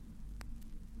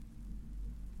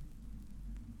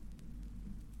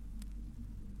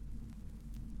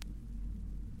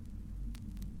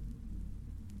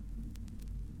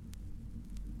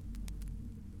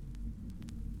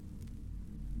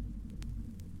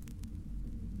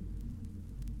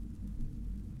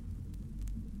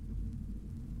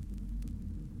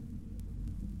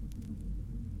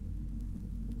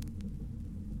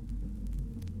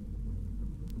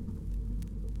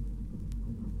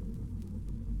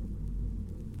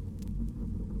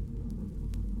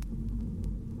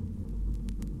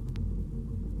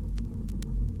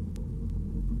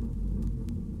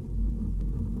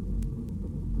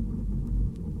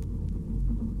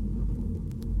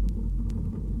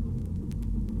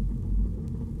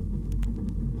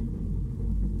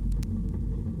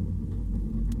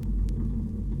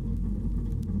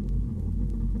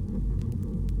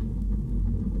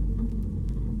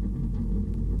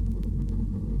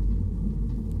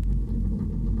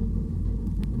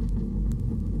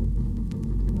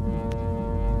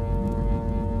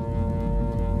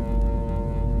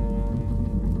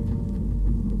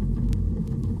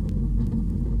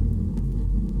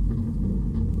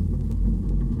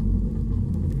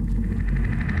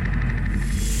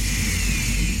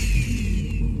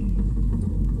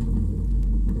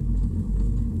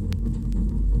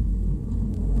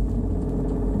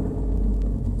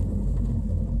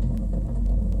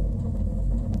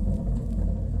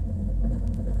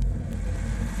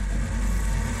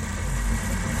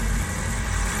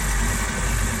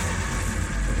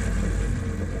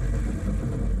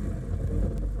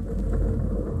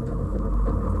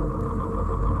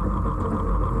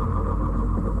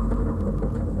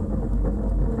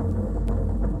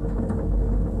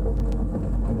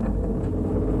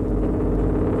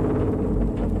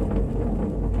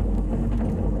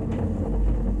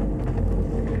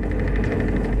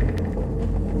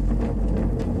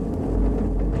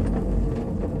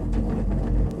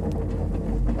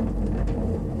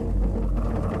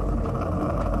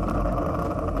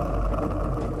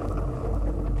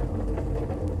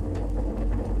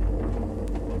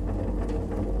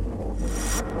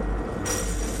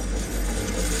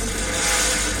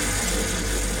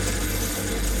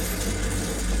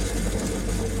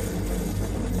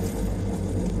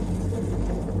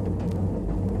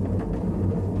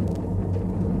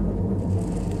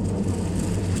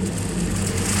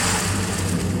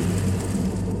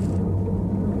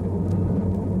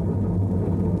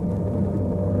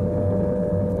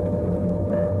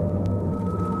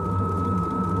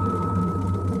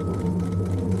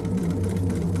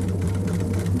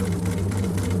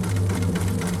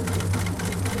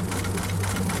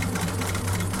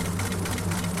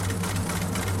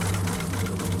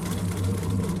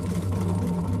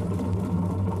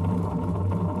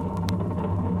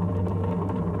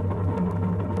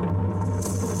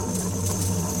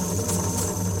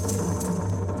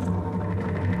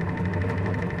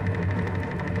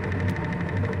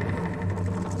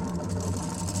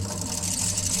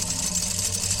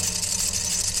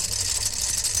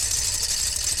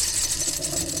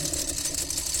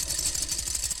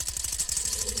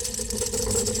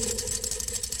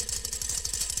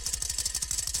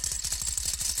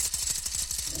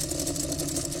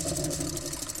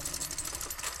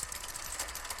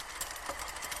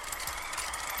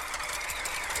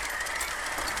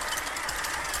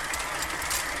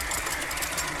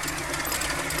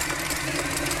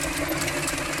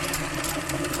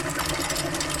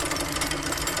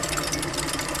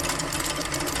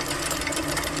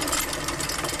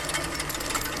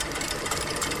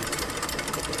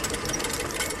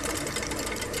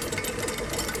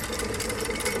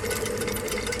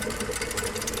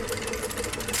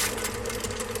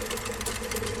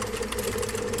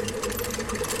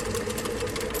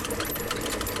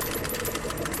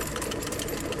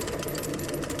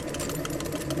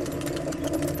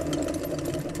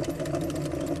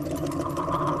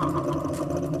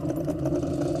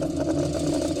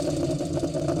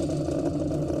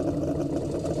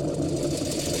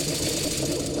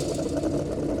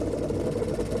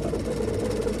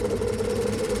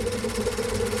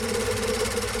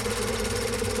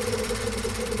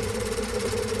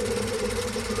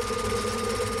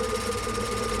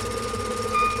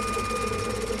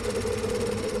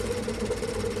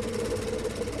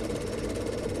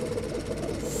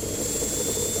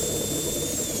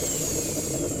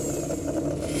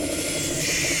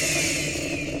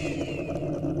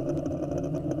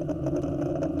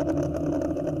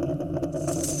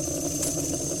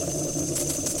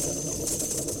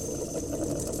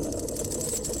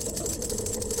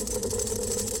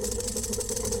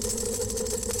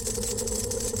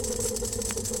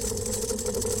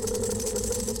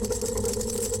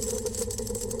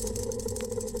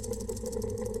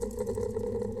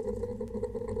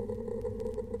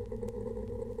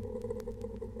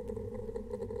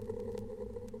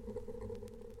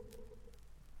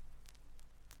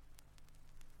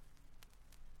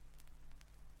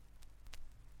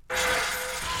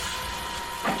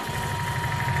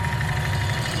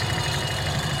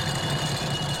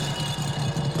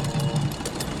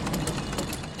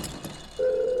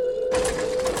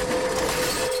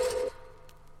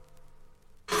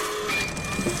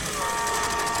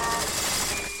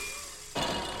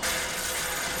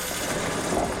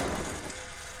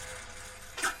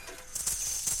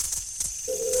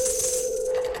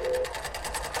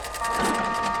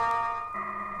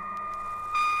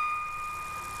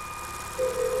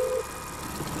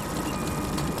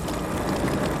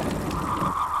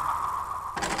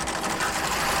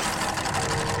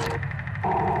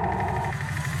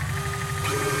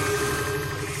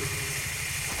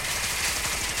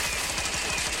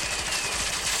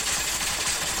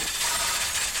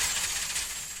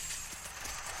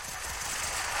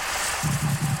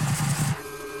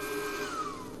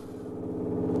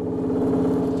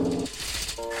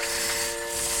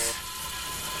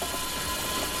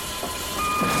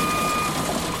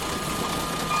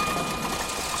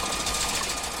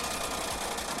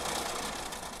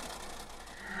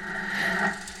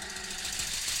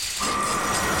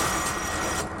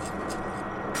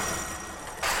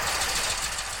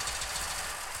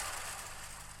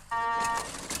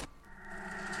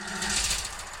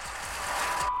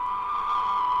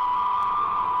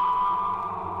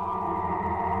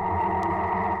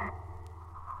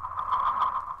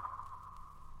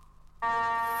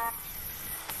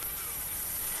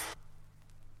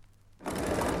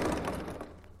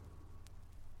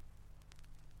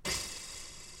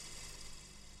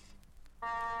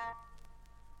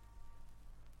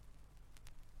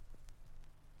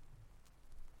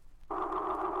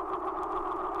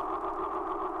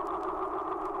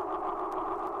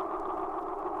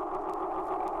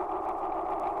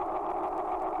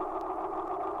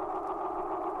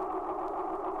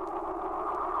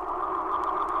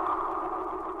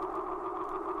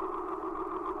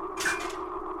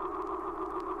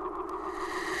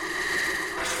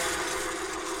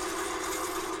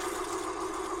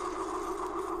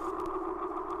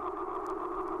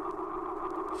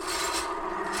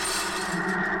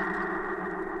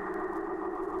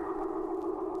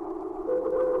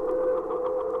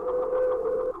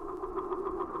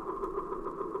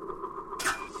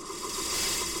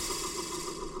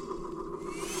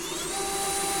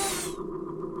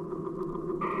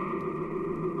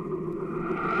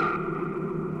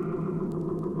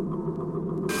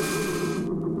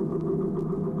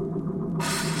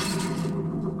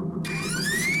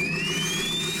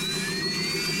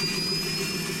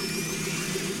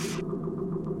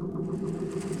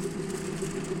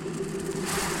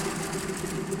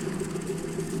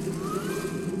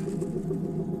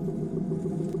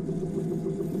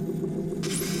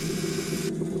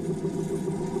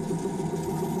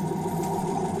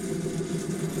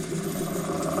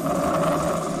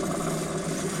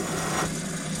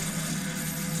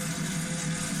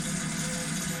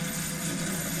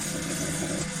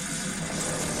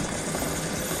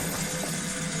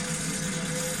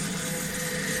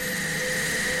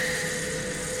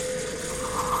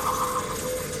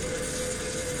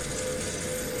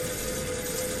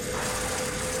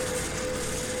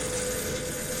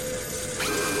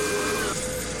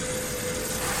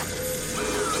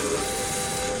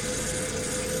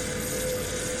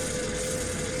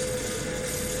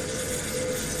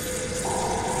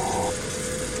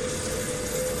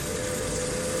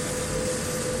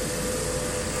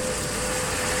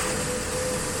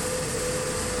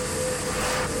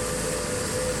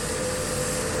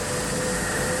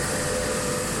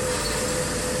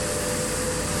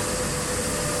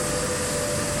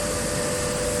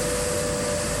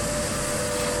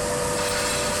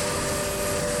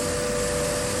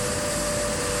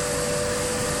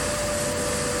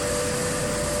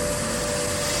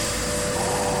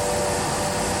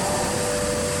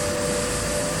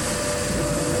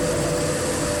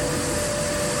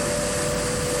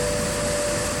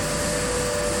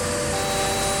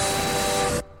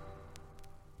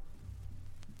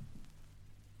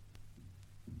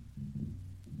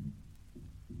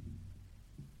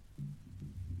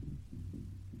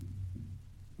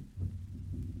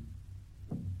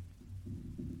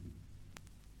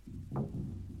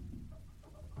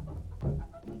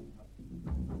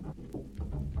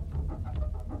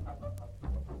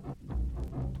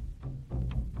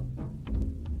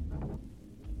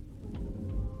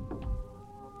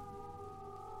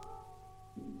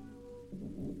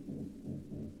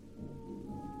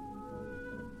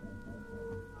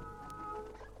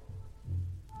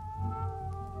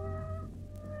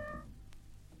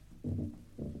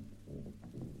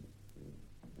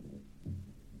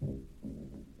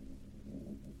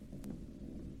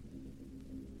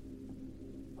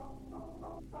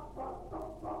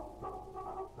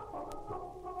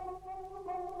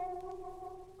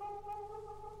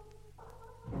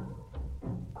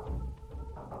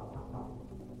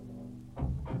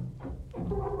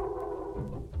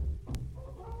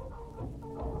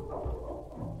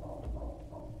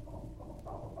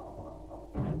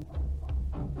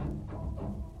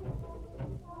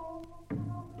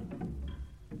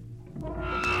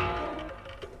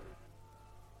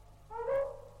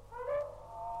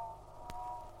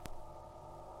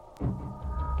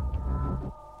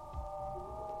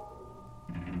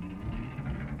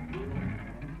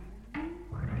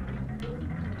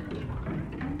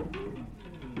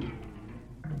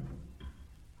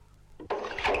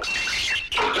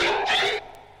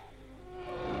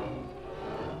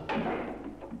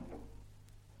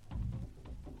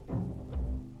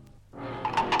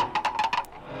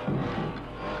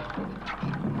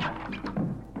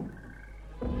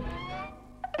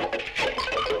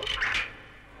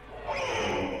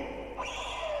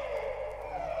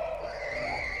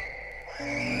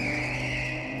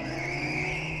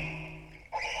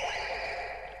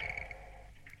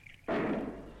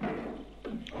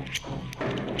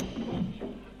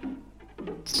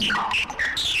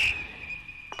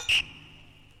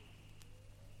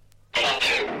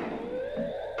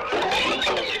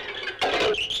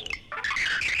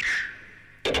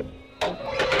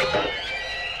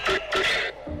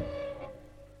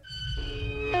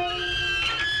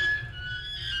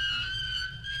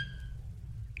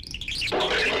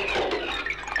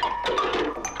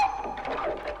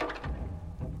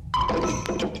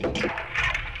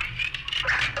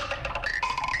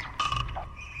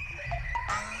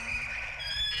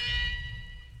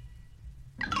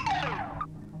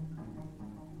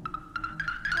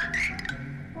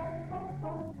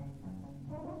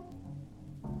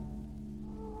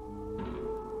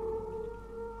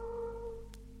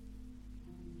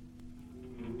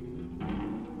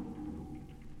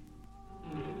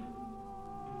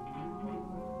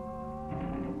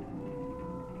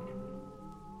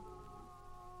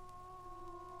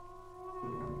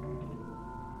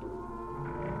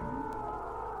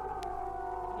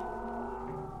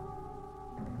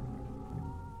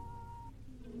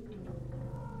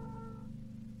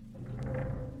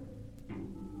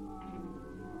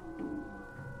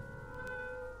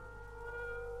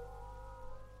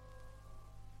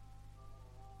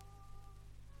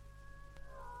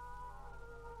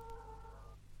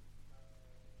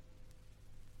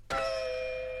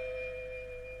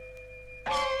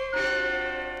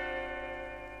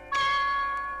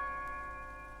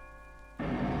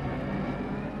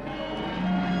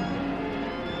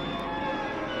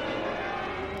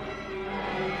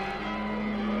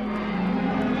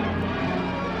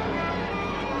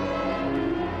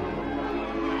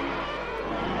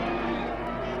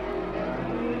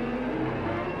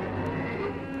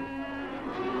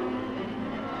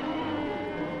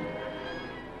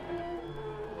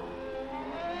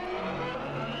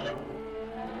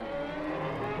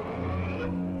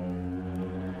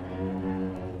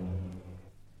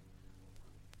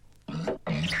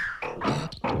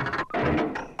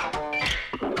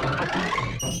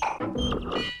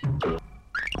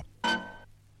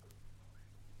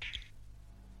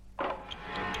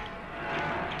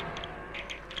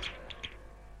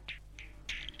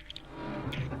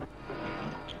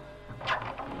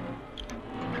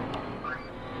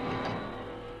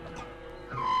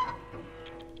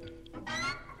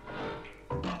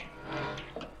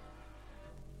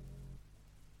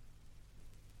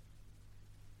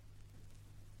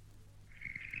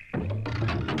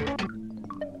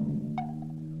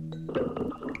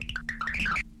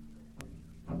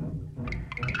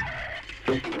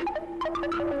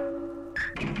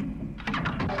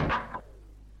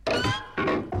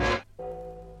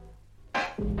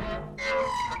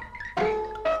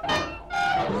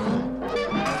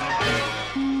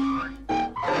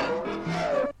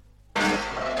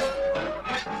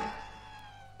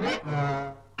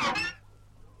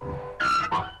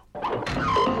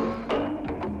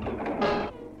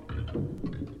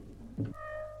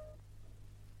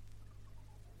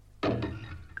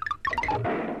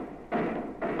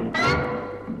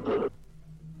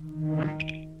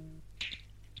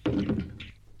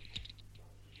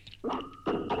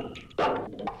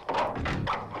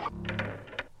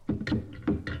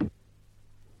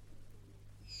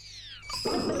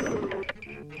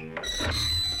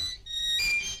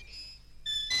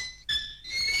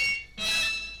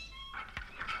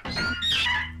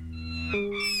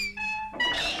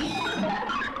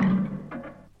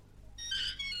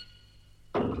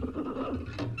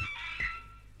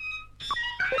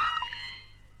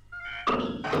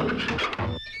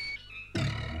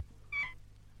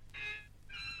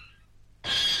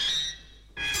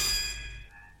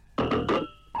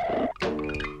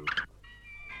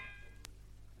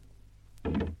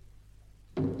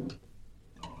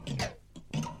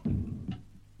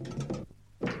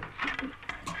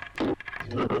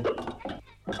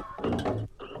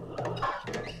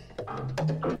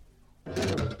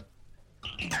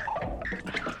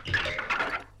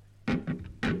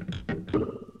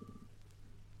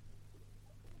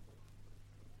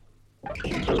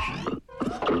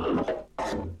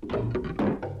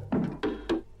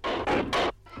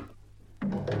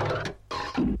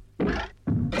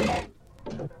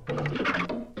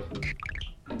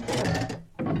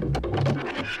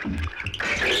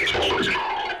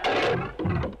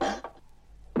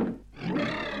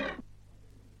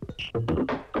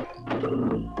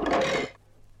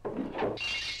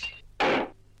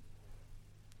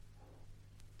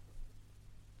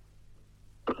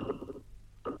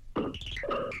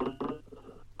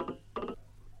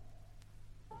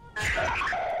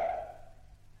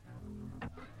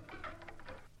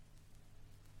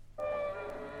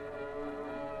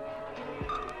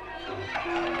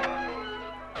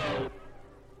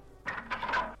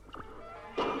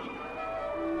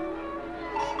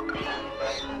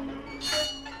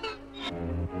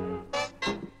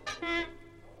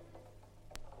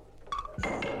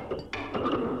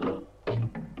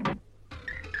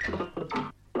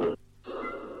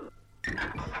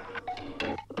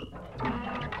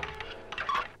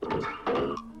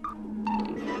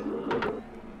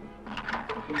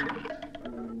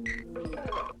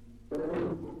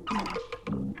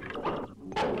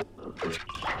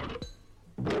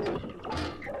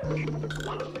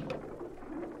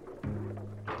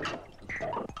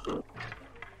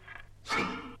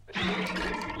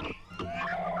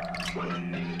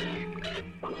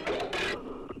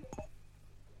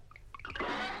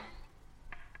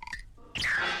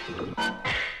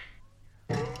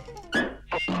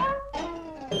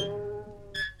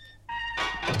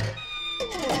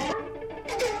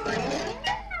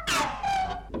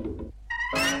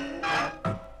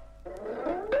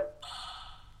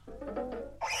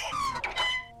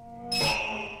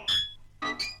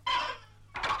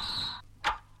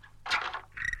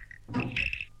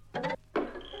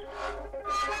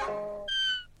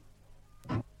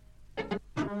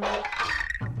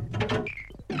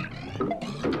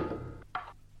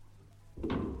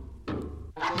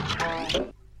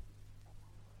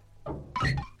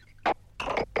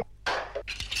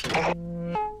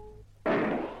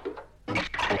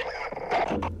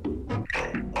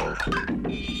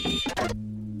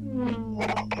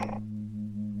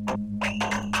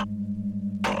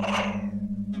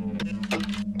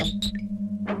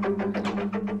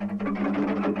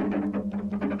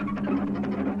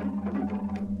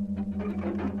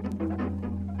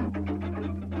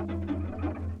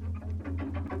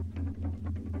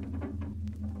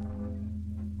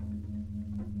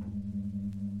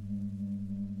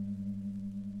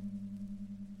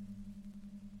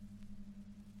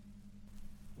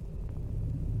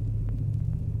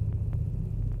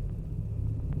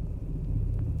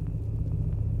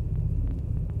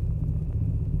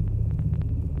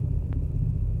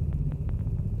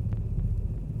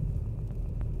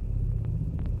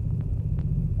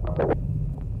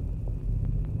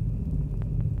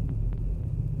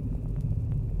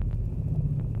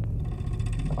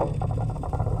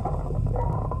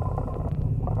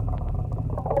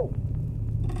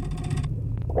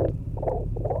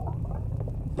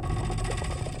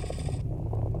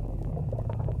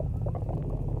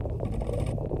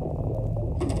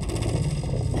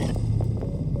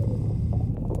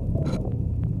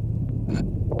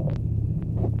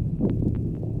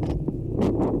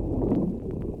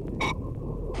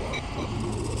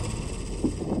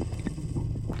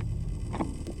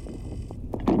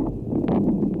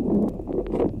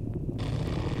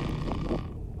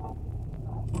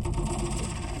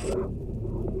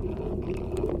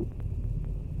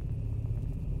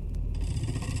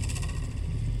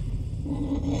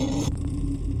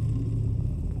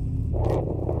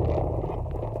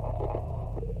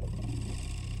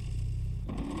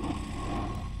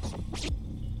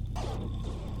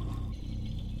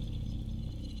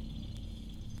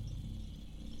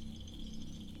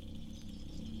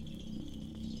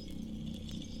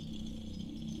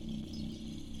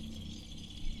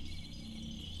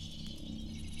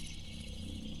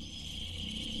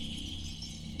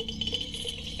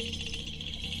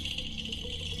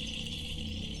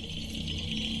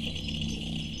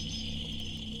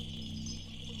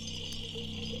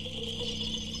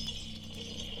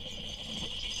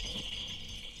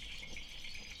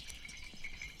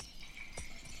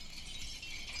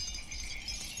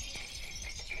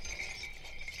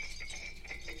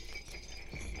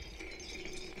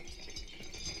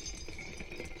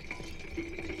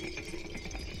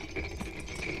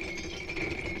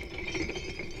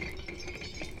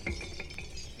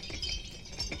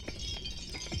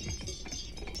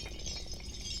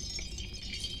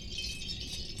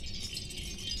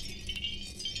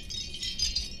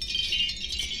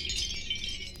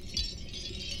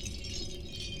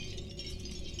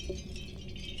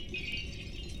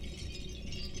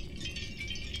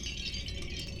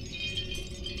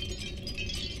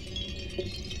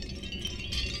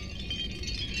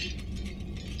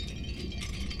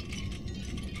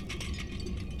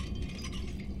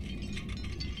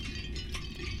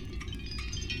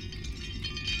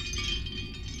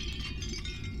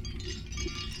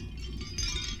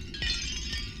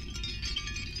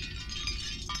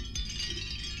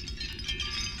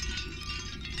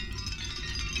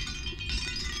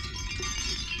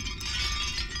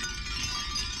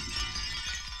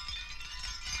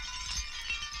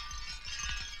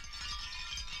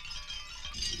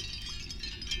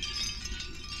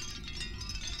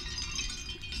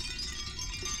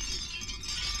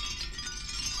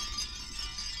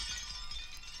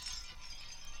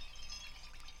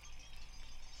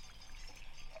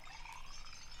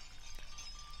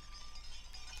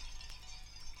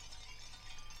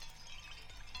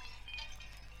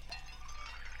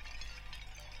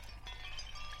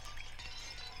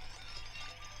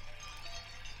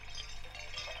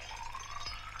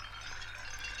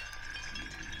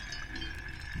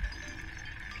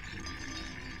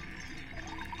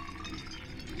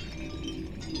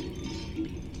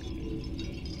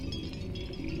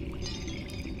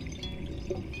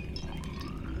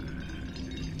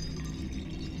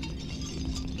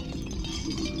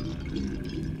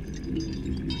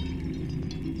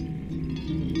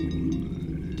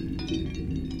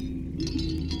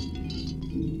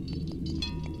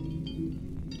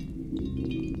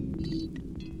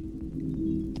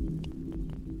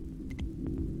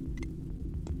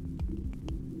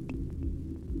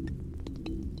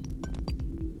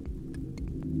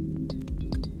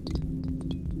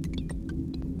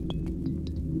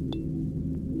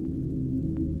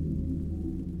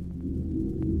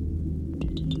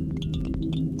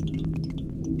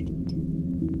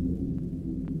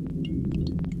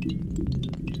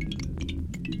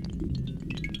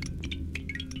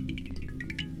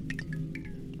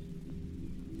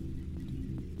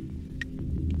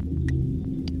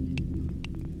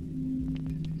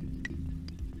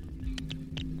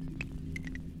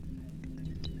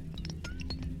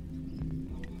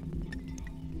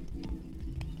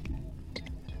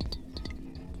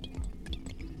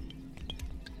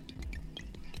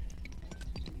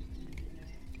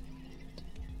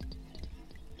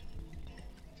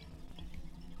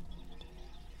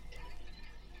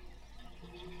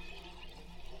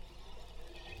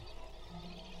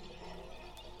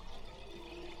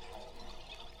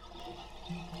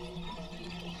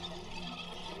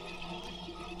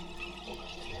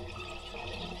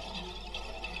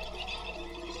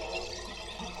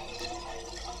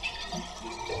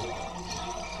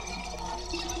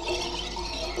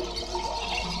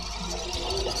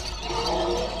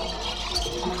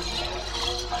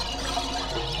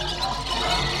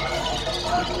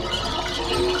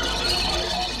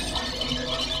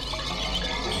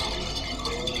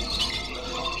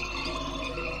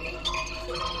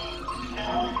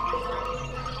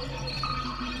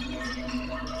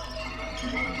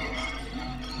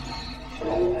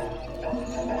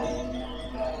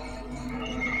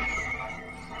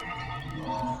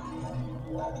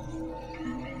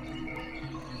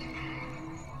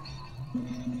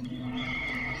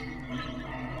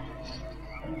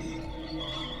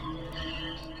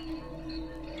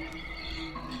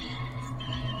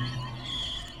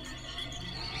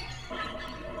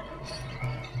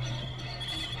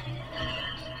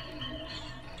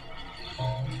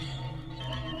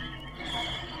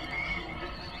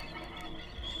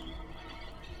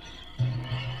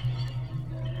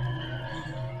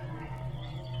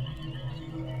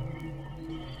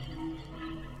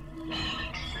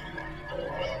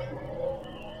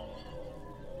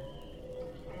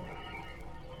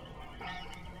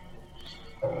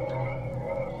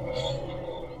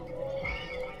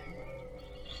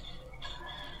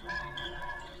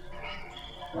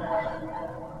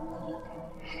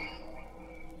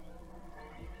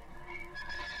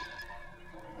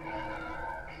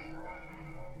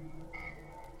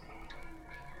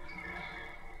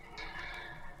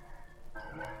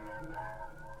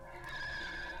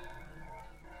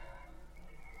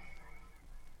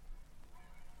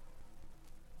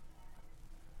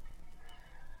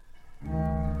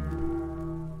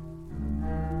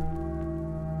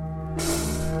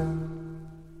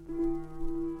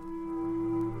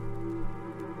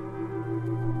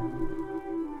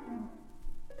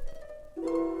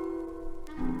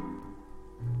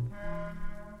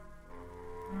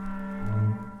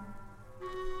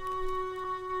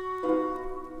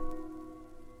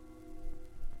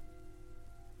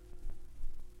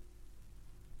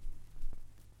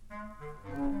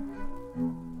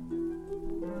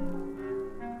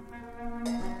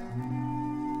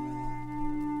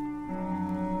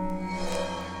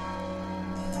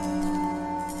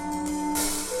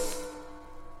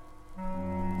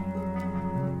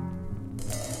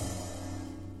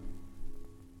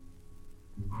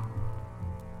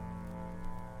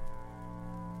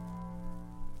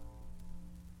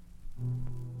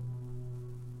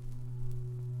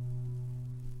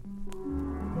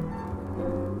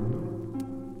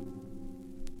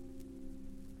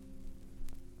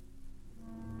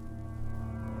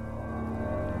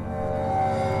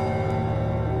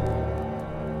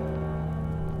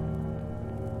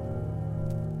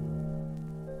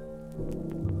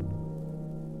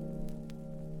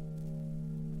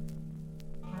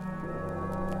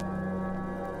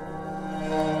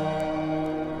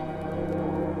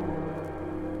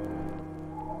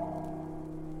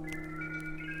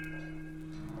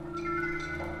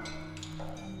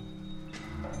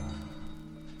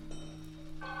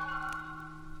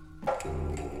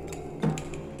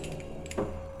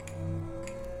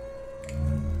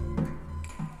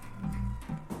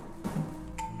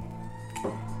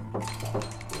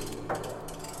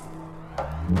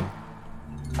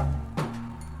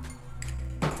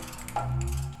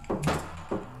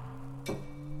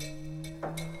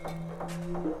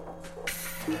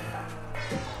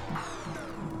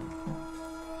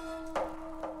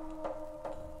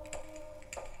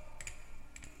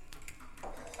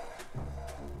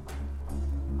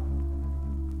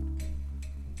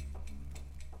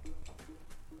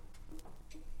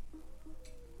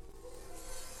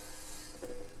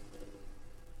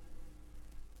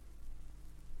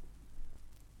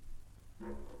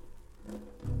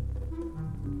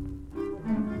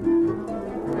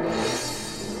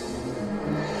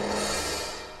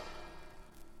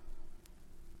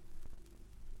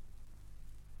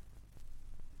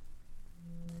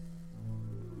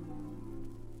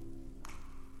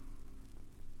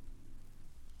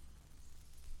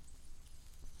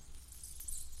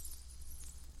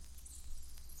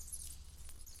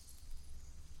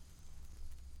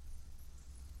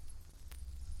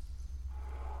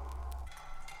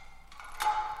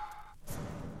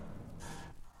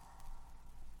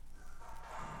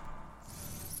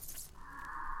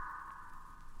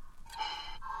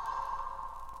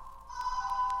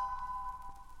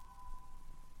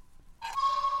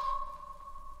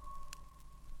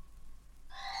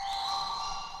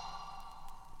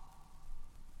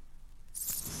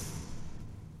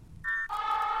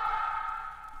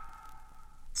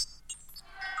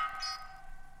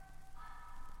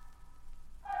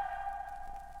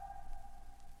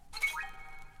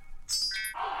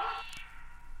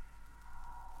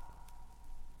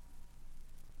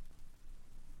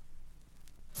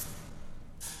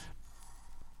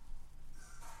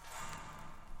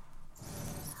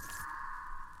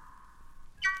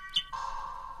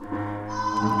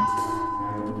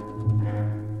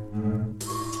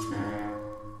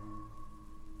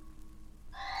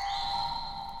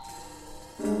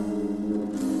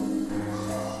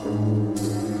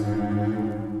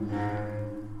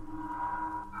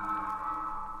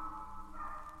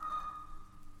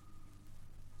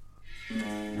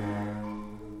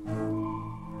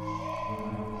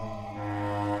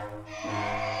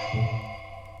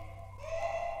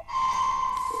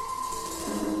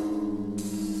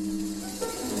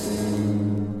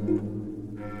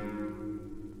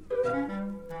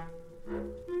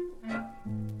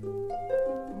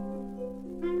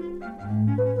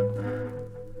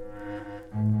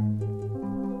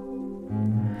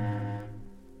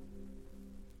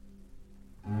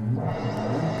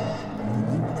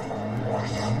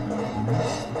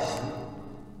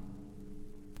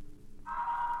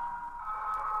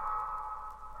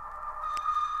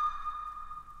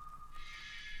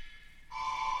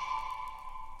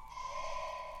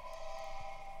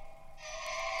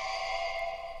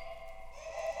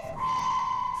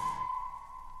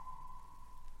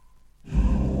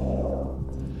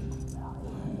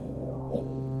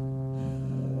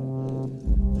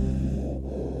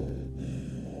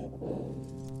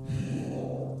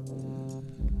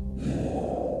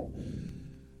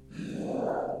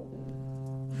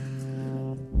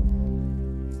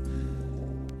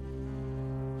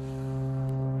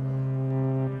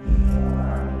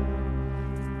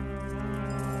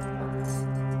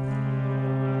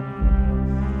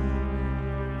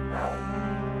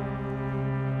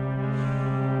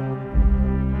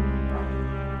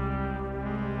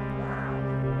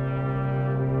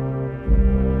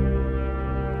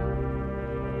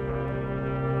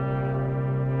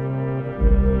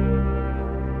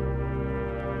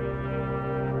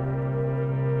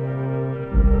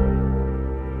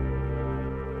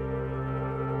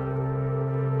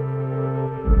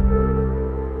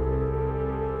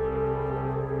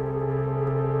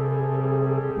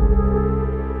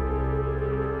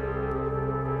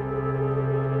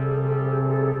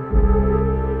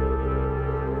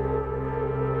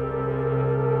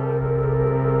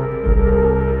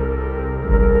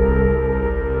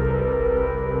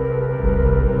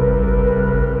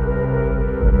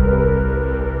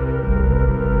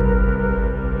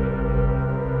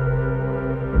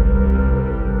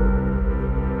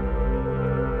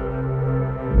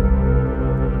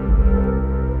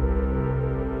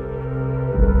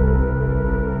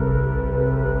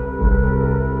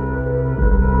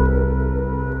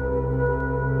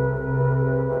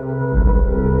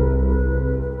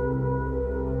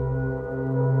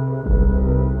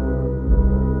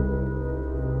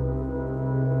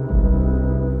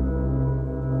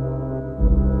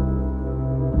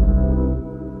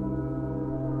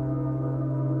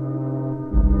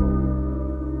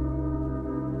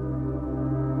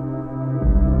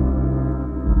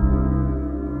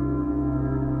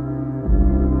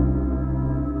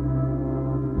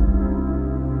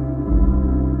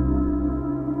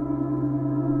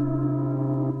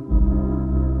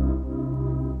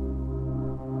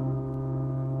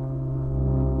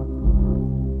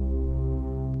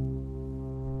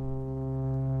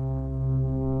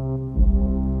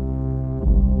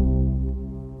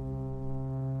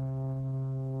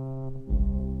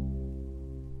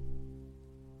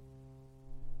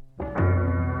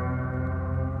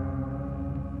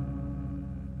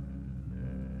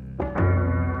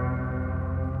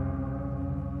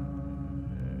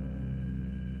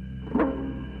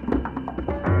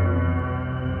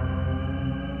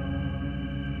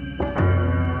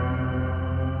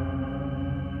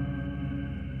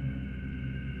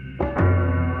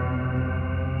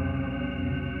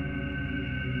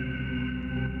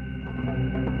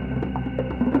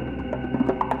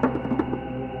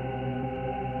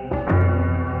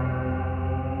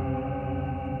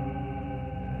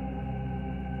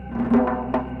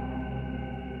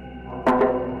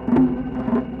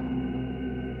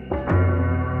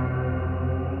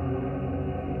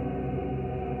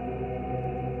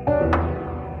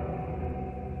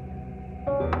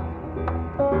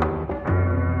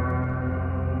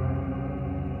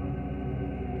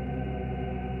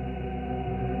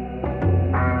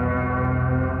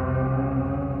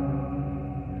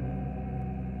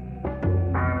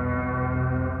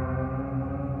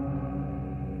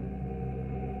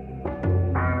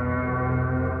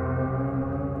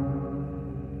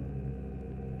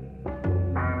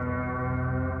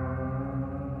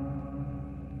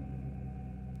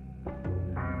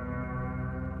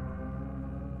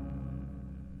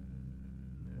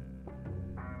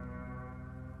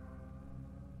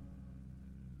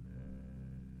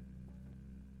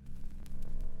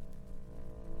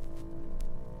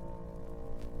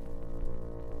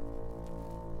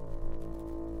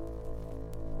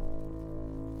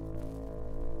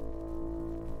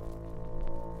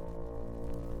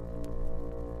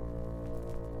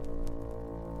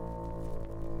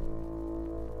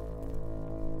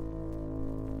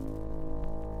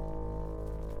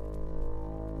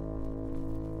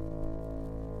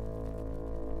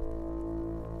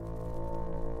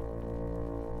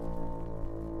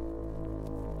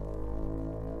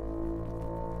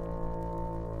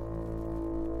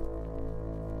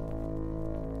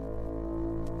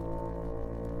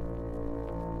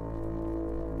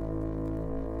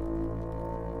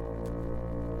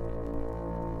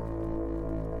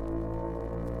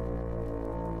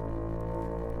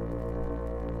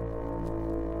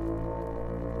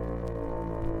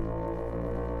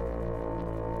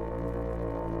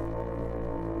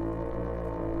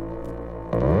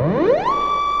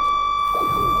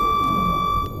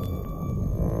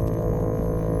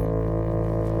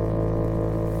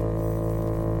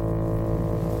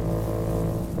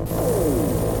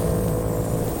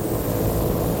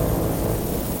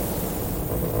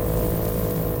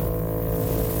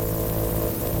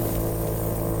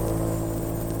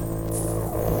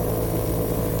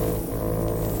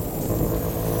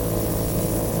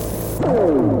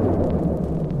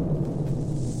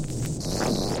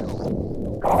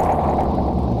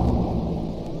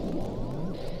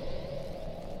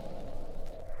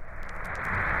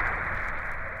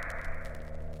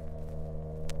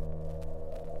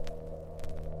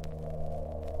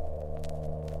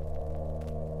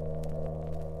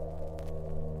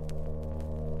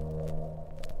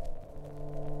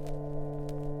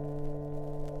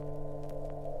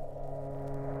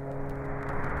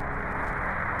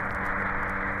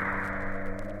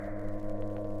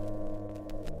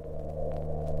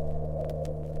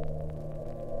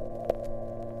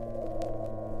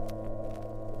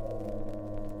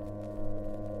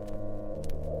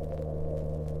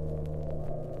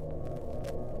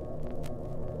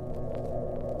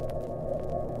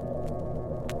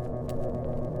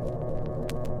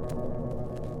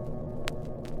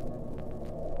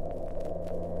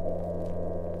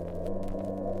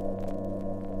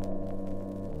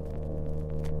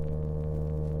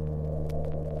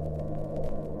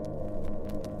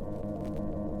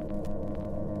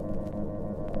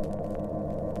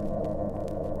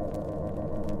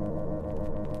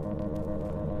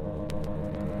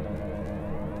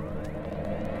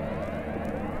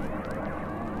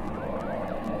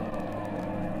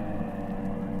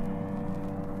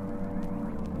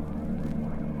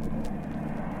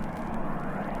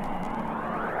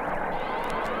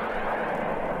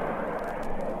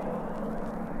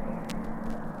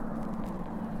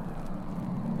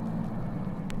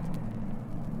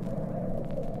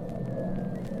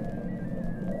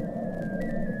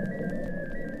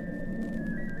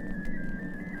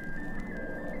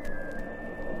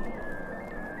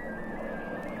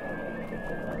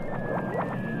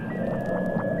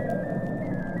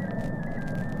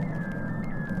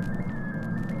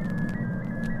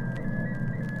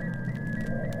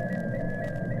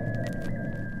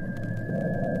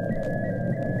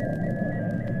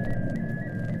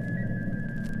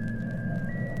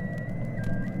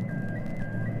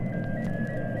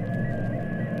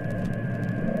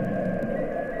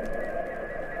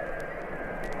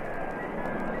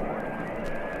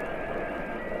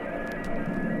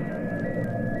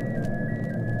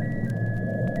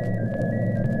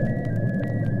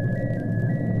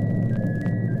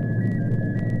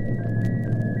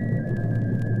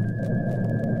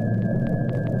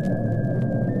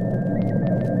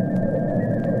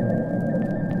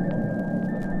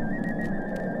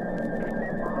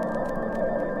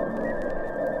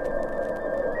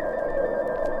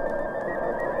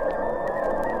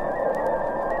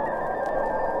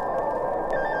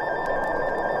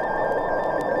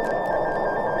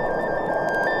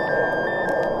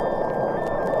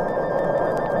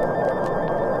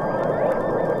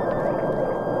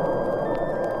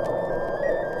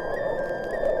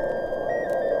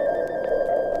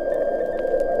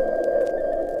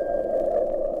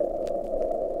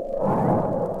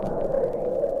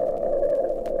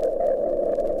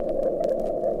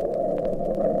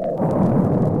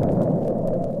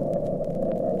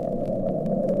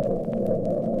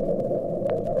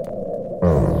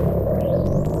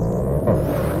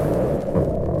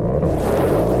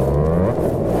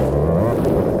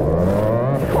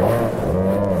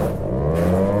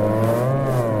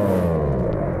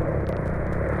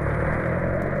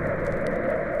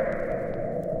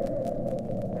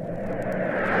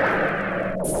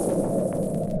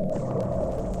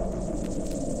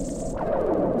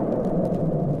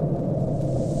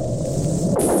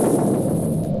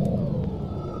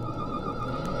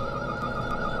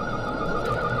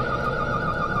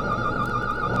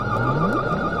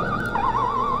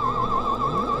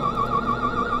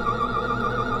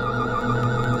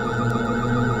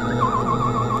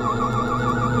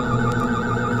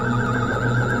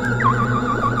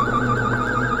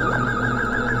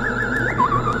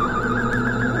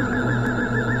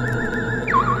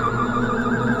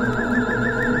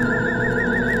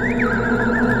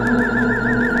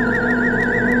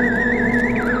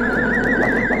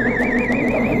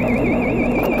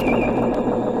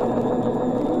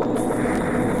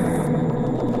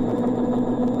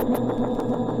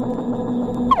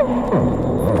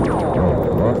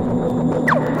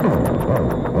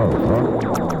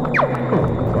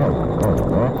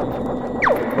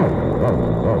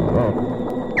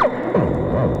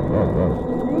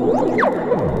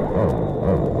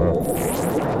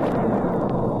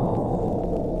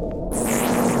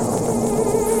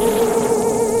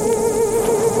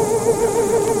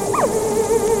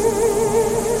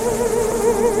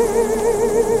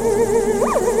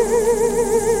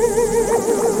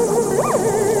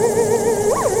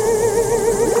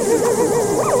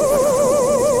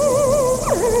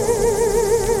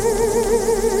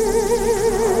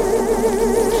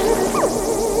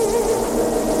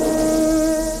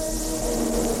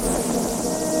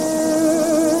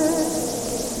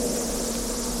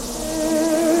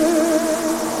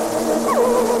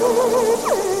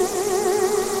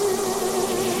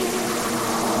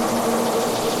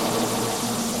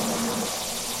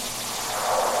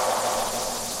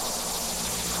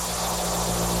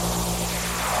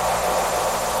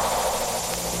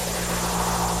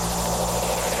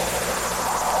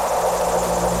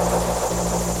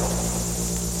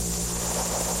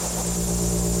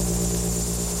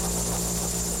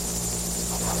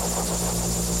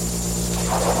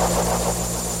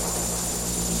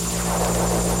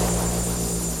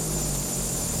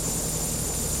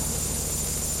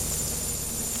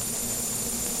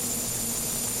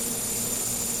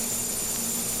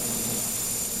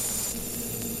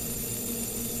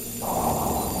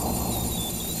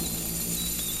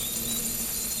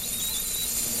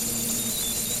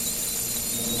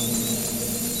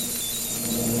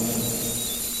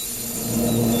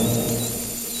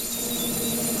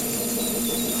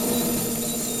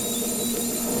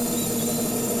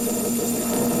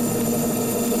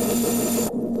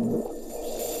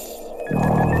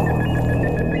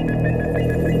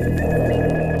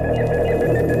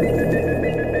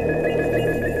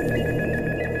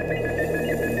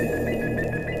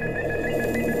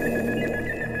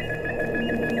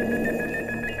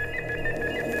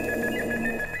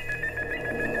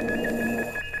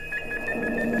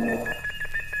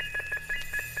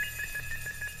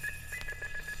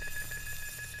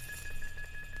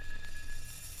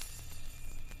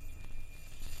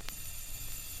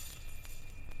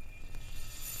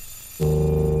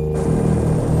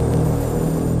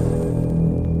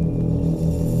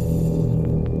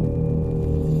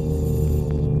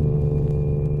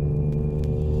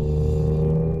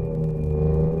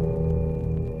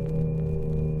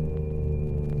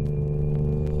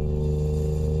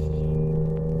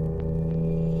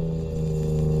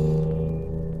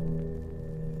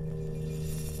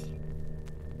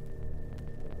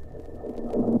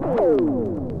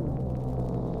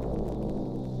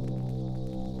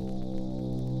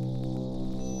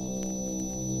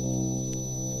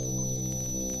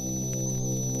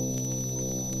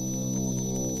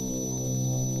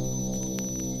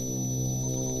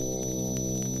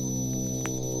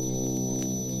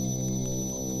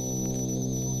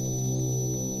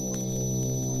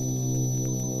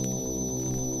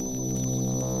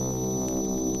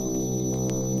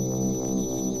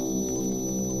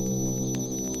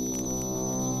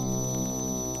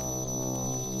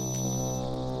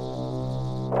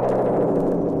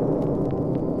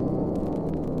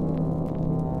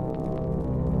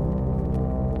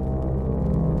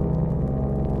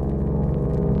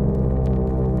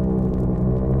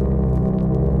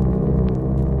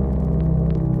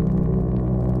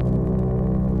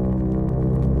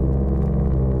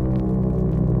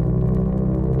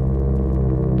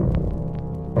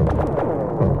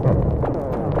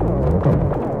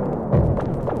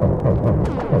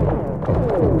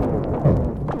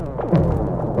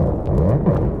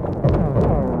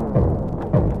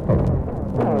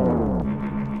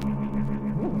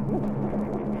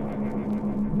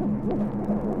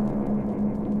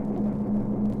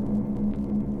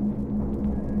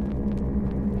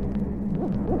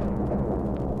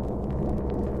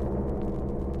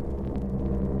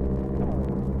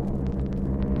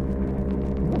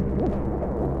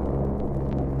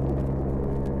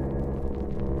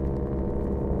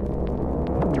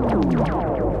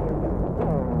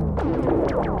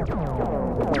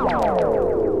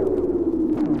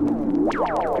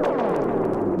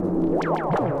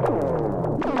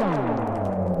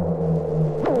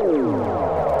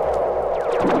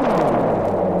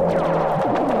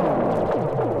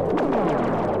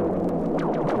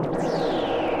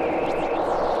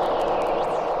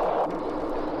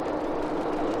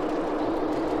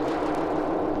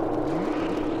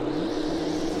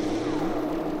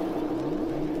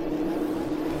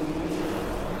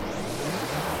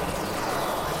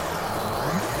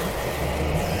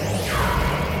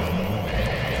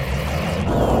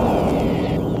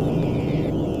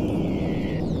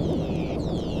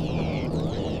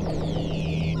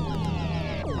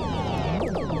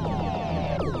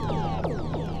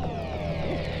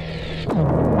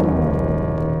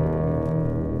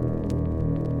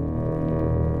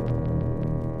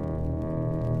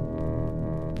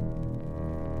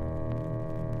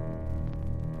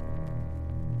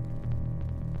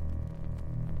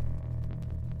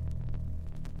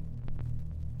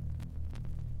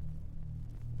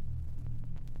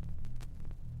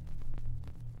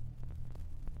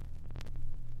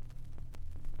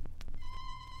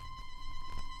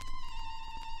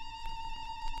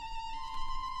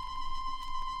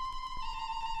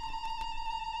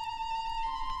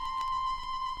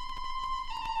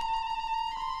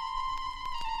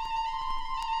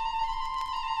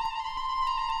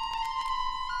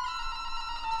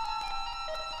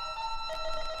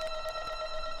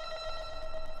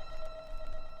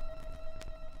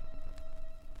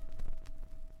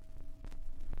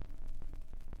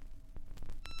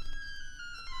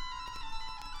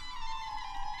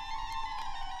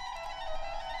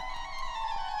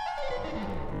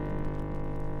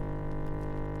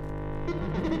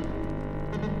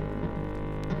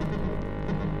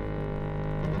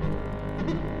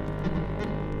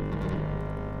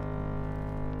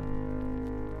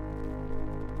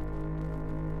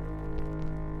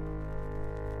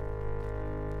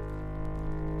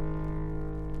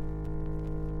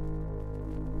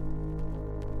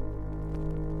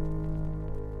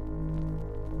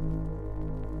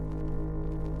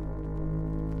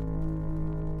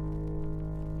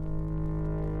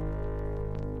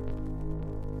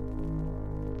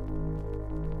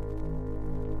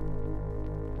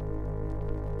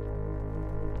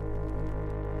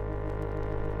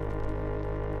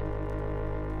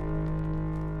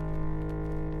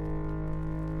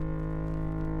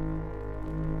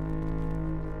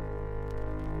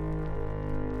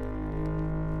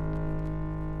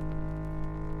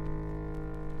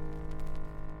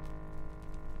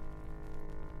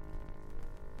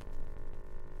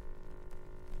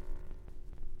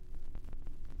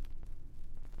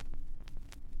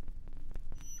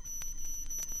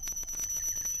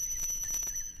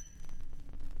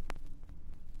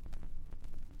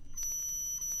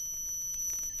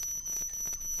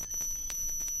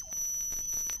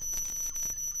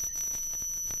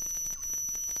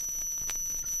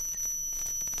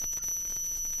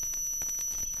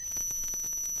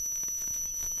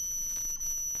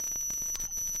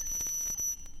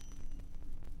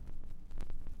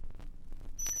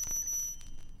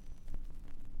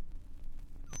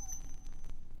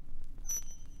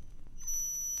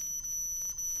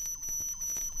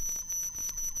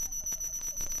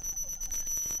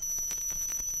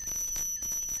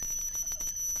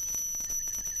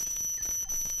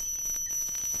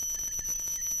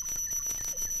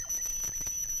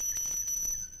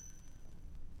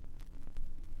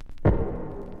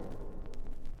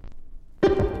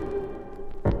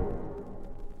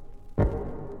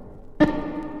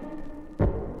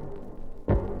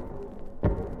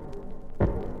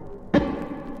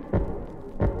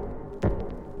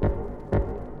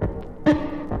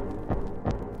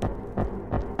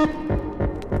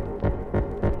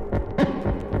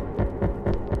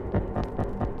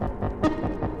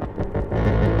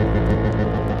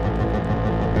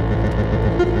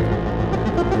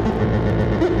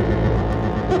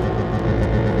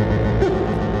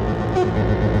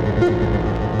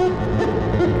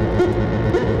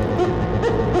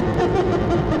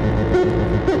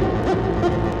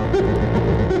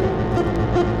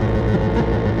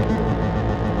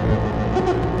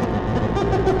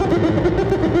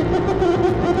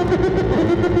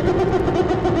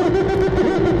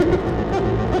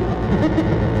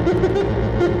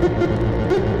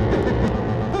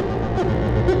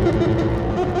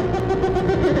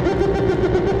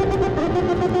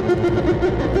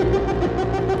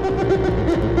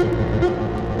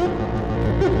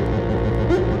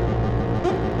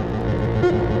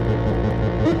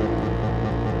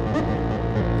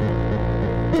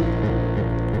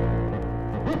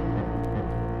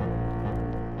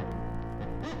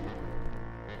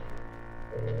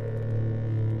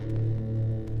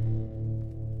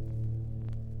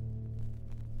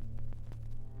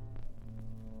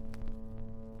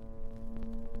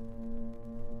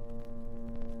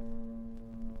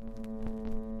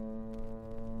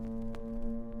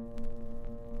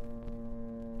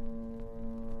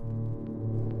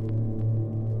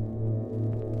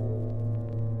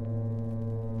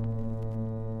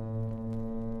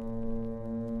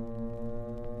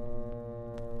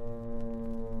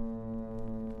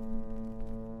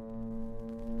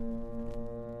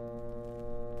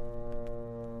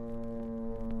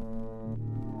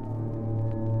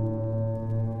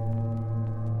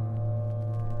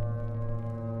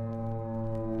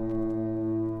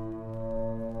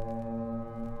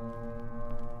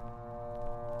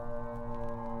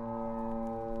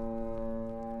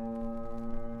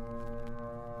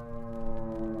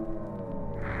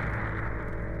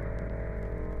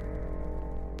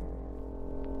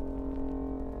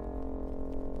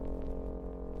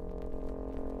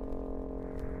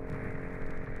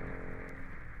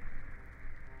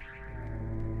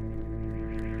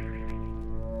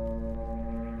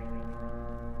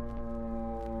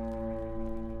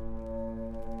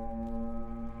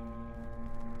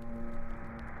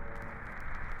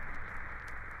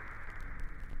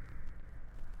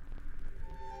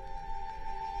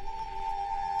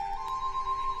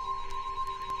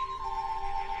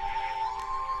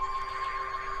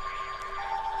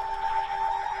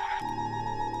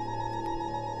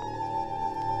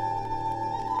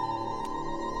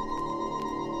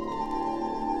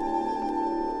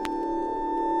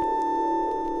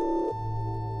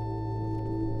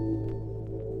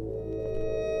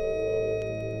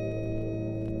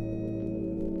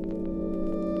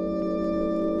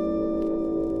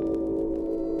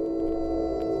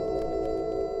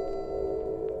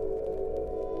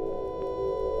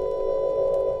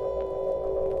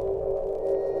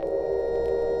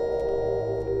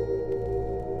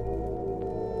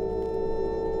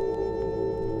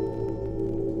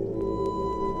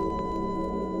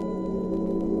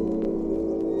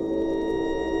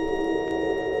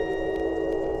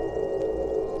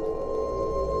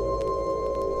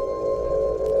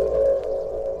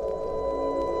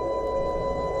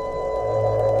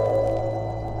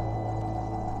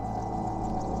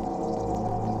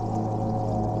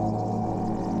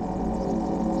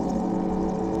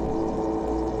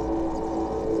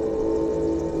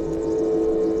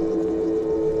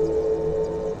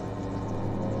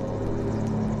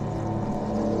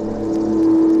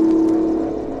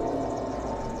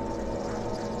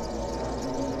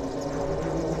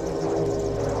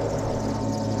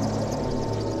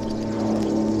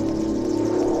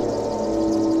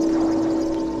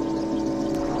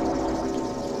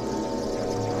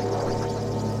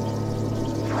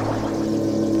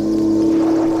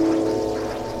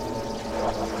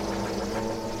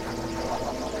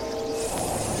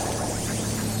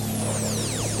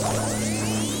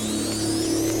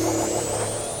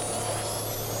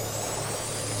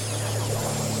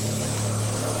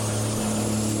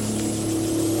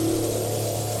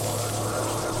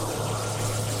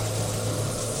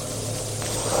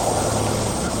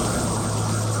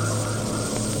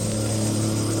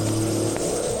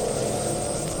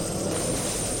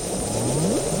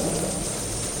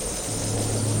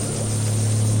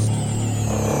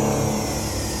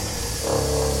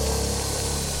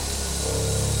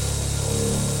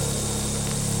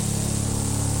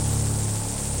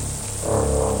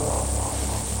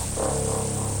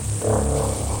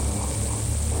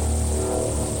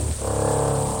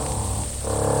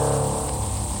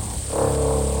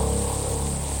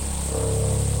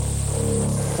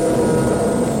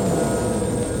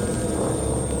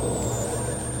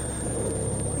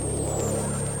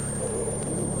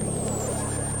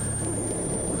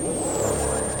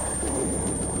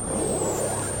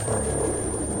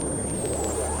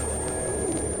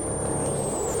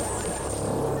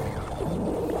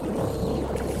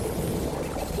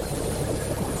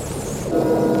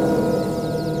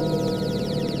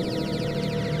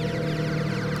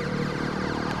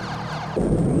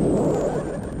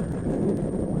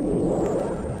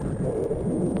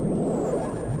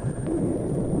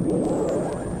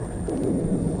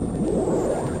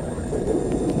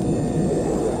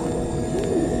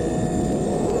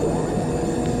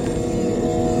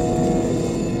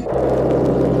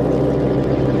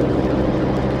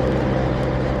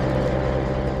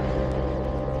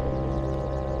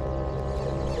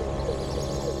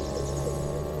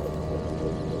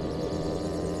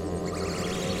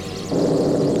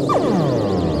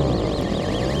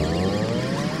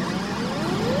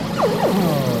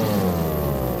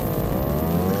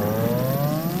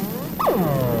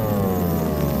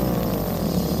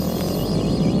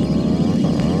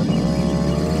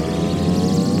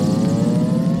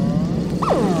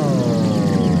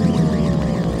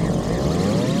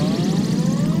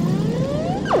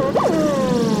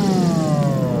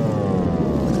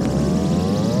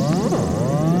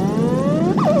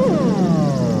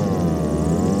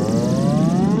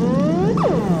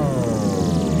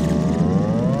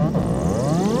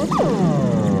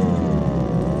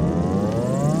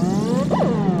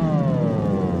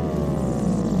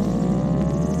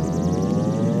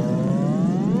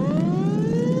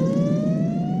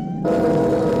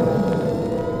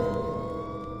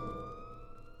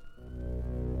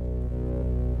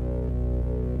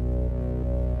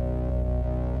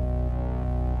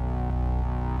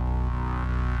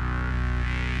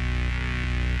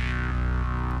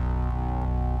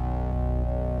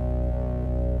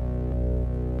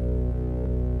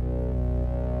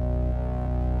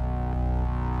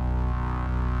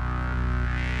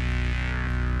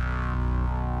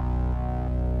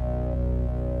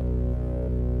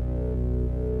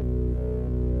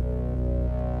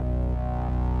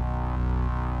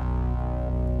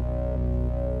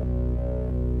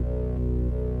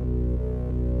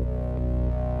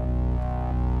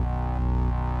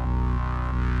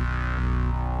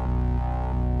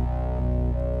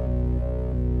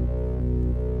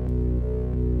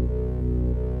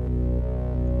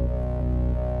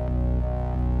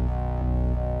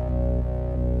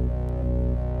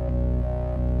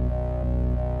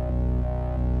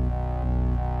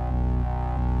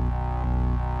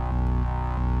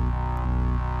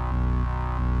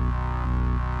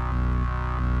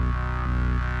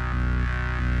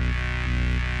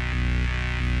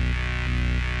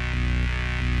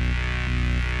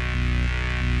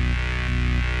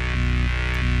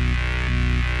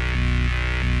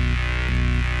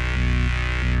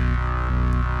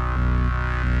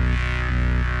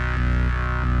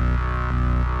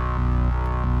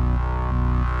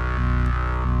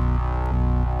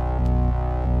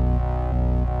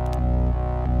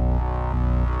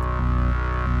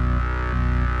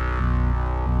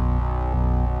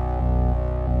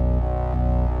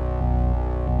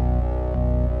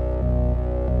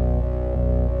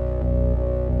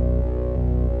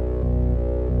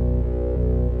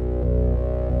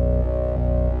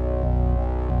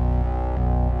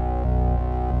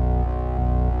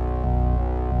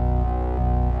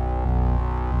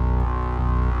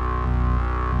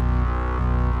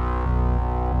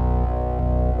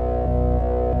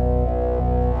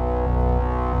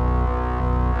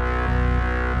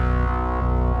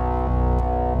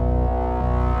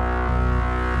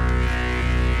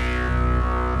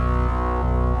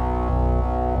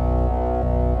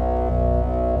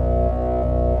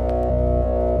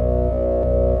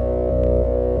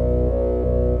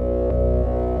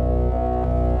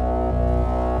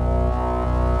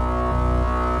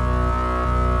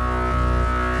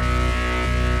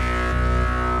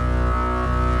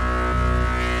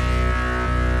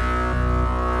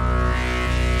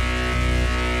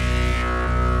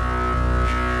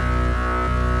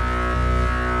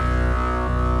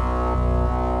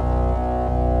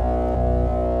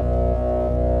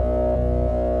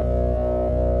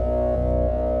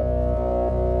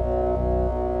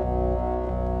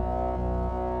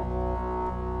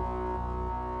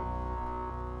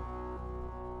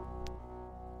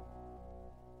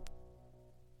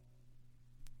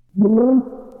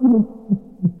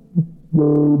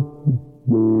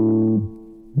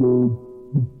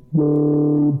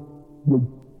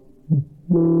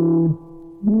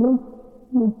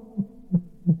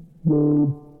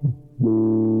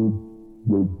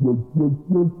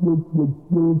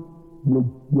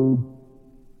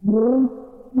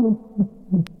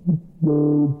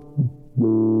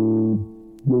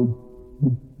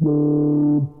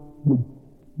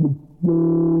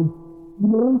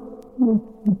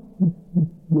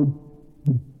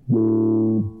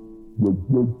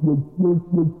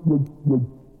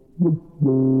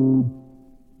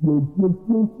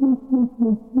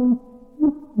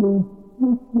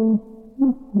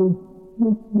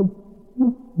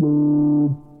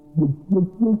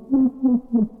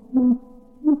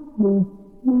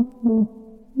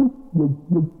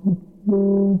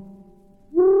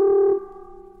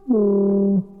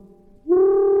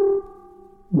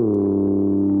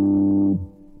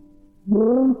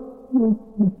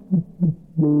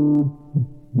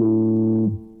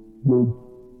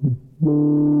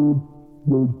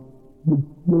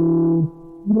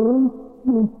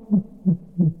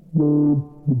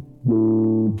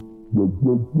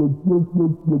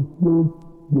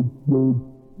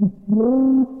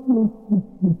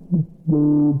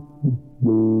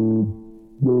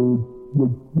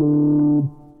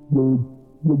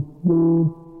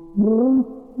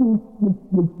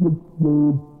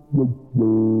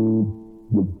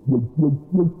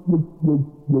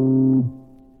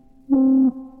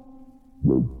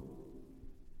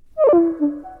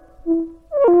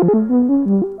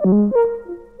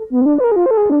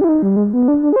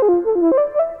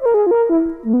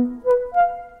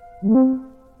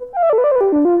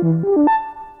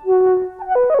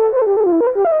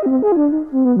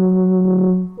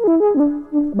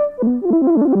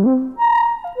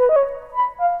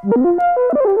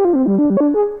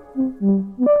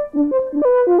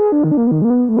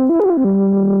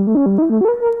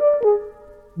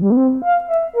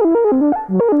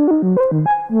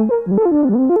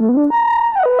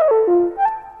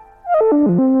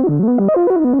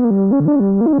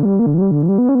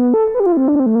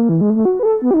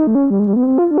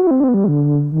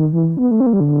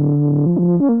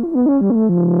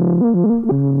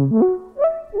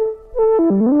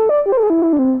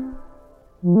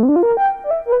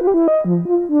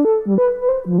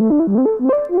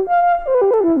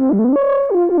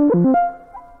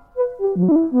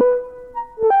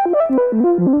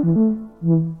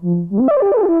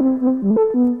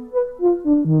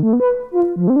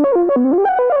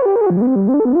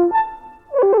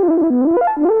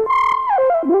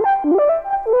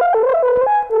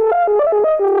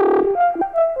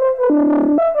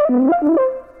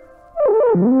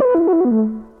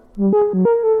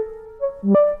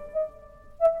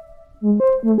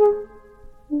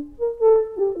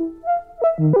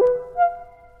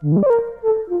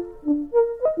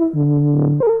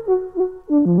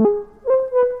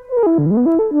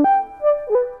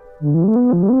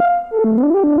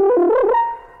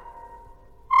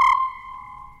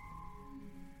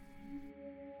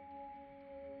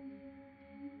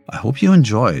 I hope you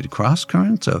enjoyed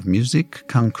Crosscurrents of Musique,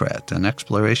 Concrète, an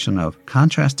exploration of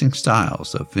contrasting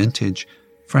styles of vintage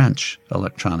French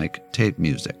electronic tape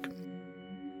music.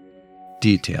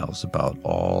 Details about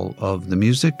all of the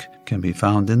music can be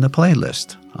found in the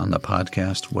playlist on the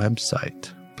podcast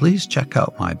website. Please check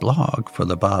out my blog for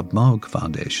the Bob Moog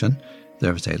Foundation.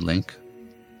 There's a link.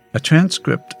 A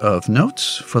transcript of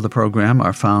notes for the program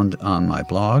are found on my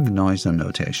blog, Noise and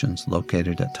Notations,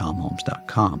 located at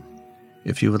tomholmes.com.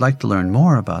 If you would like to learn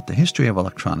more about the history of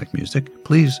electronic music,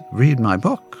 please read my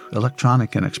book,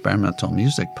 Electronic and Experimental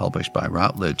Music, published by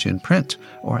Routledge in print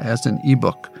or as an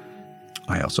ebook.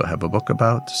 I also have a book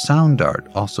about sound art,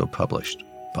 also published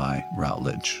by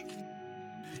Routledge.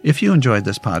 If you enjoyed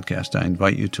this podcast, I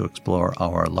invite you to explore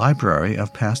our library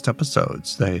of past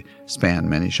episodes. They span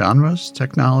many genres,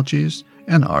 technologies,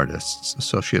 and artists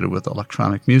associated with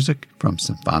electronic music, from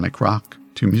symphonic rock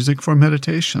to music for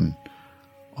meditation,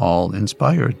 all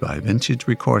inspired by vintage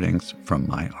recordings from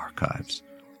my archives.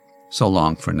 So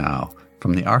long for now,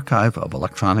 from the Archive of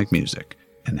Electronic Music,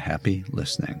 and happy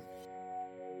listening.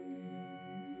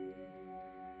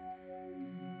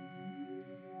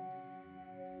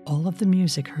 All of the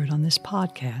music heard on this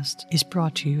podcast is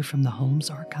brought to you from the Holmes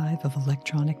Archive of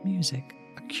Electronic Music,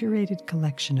 a curated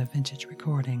collection of vintage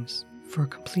recordings. For a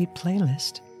complete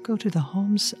playlist, go to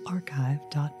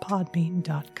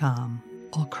thehomesarchive.podbean.com.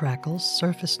 All crackles,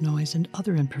 surface noise, and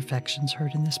other imperfections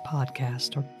heard in this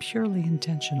podcast are purely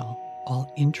intentional.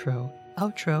 All intro,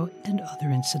 Outro and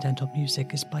other incidental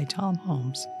music is by Tom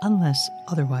Holmes, unless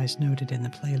otherwise noted in the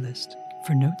playlist.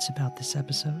 For notes about this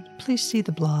episode, please see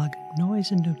the blog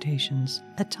Noise and Notations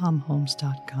at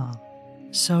tomholmes.com.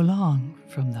 So long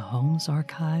from the Holmes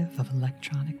Archive of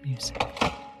Electronic Music.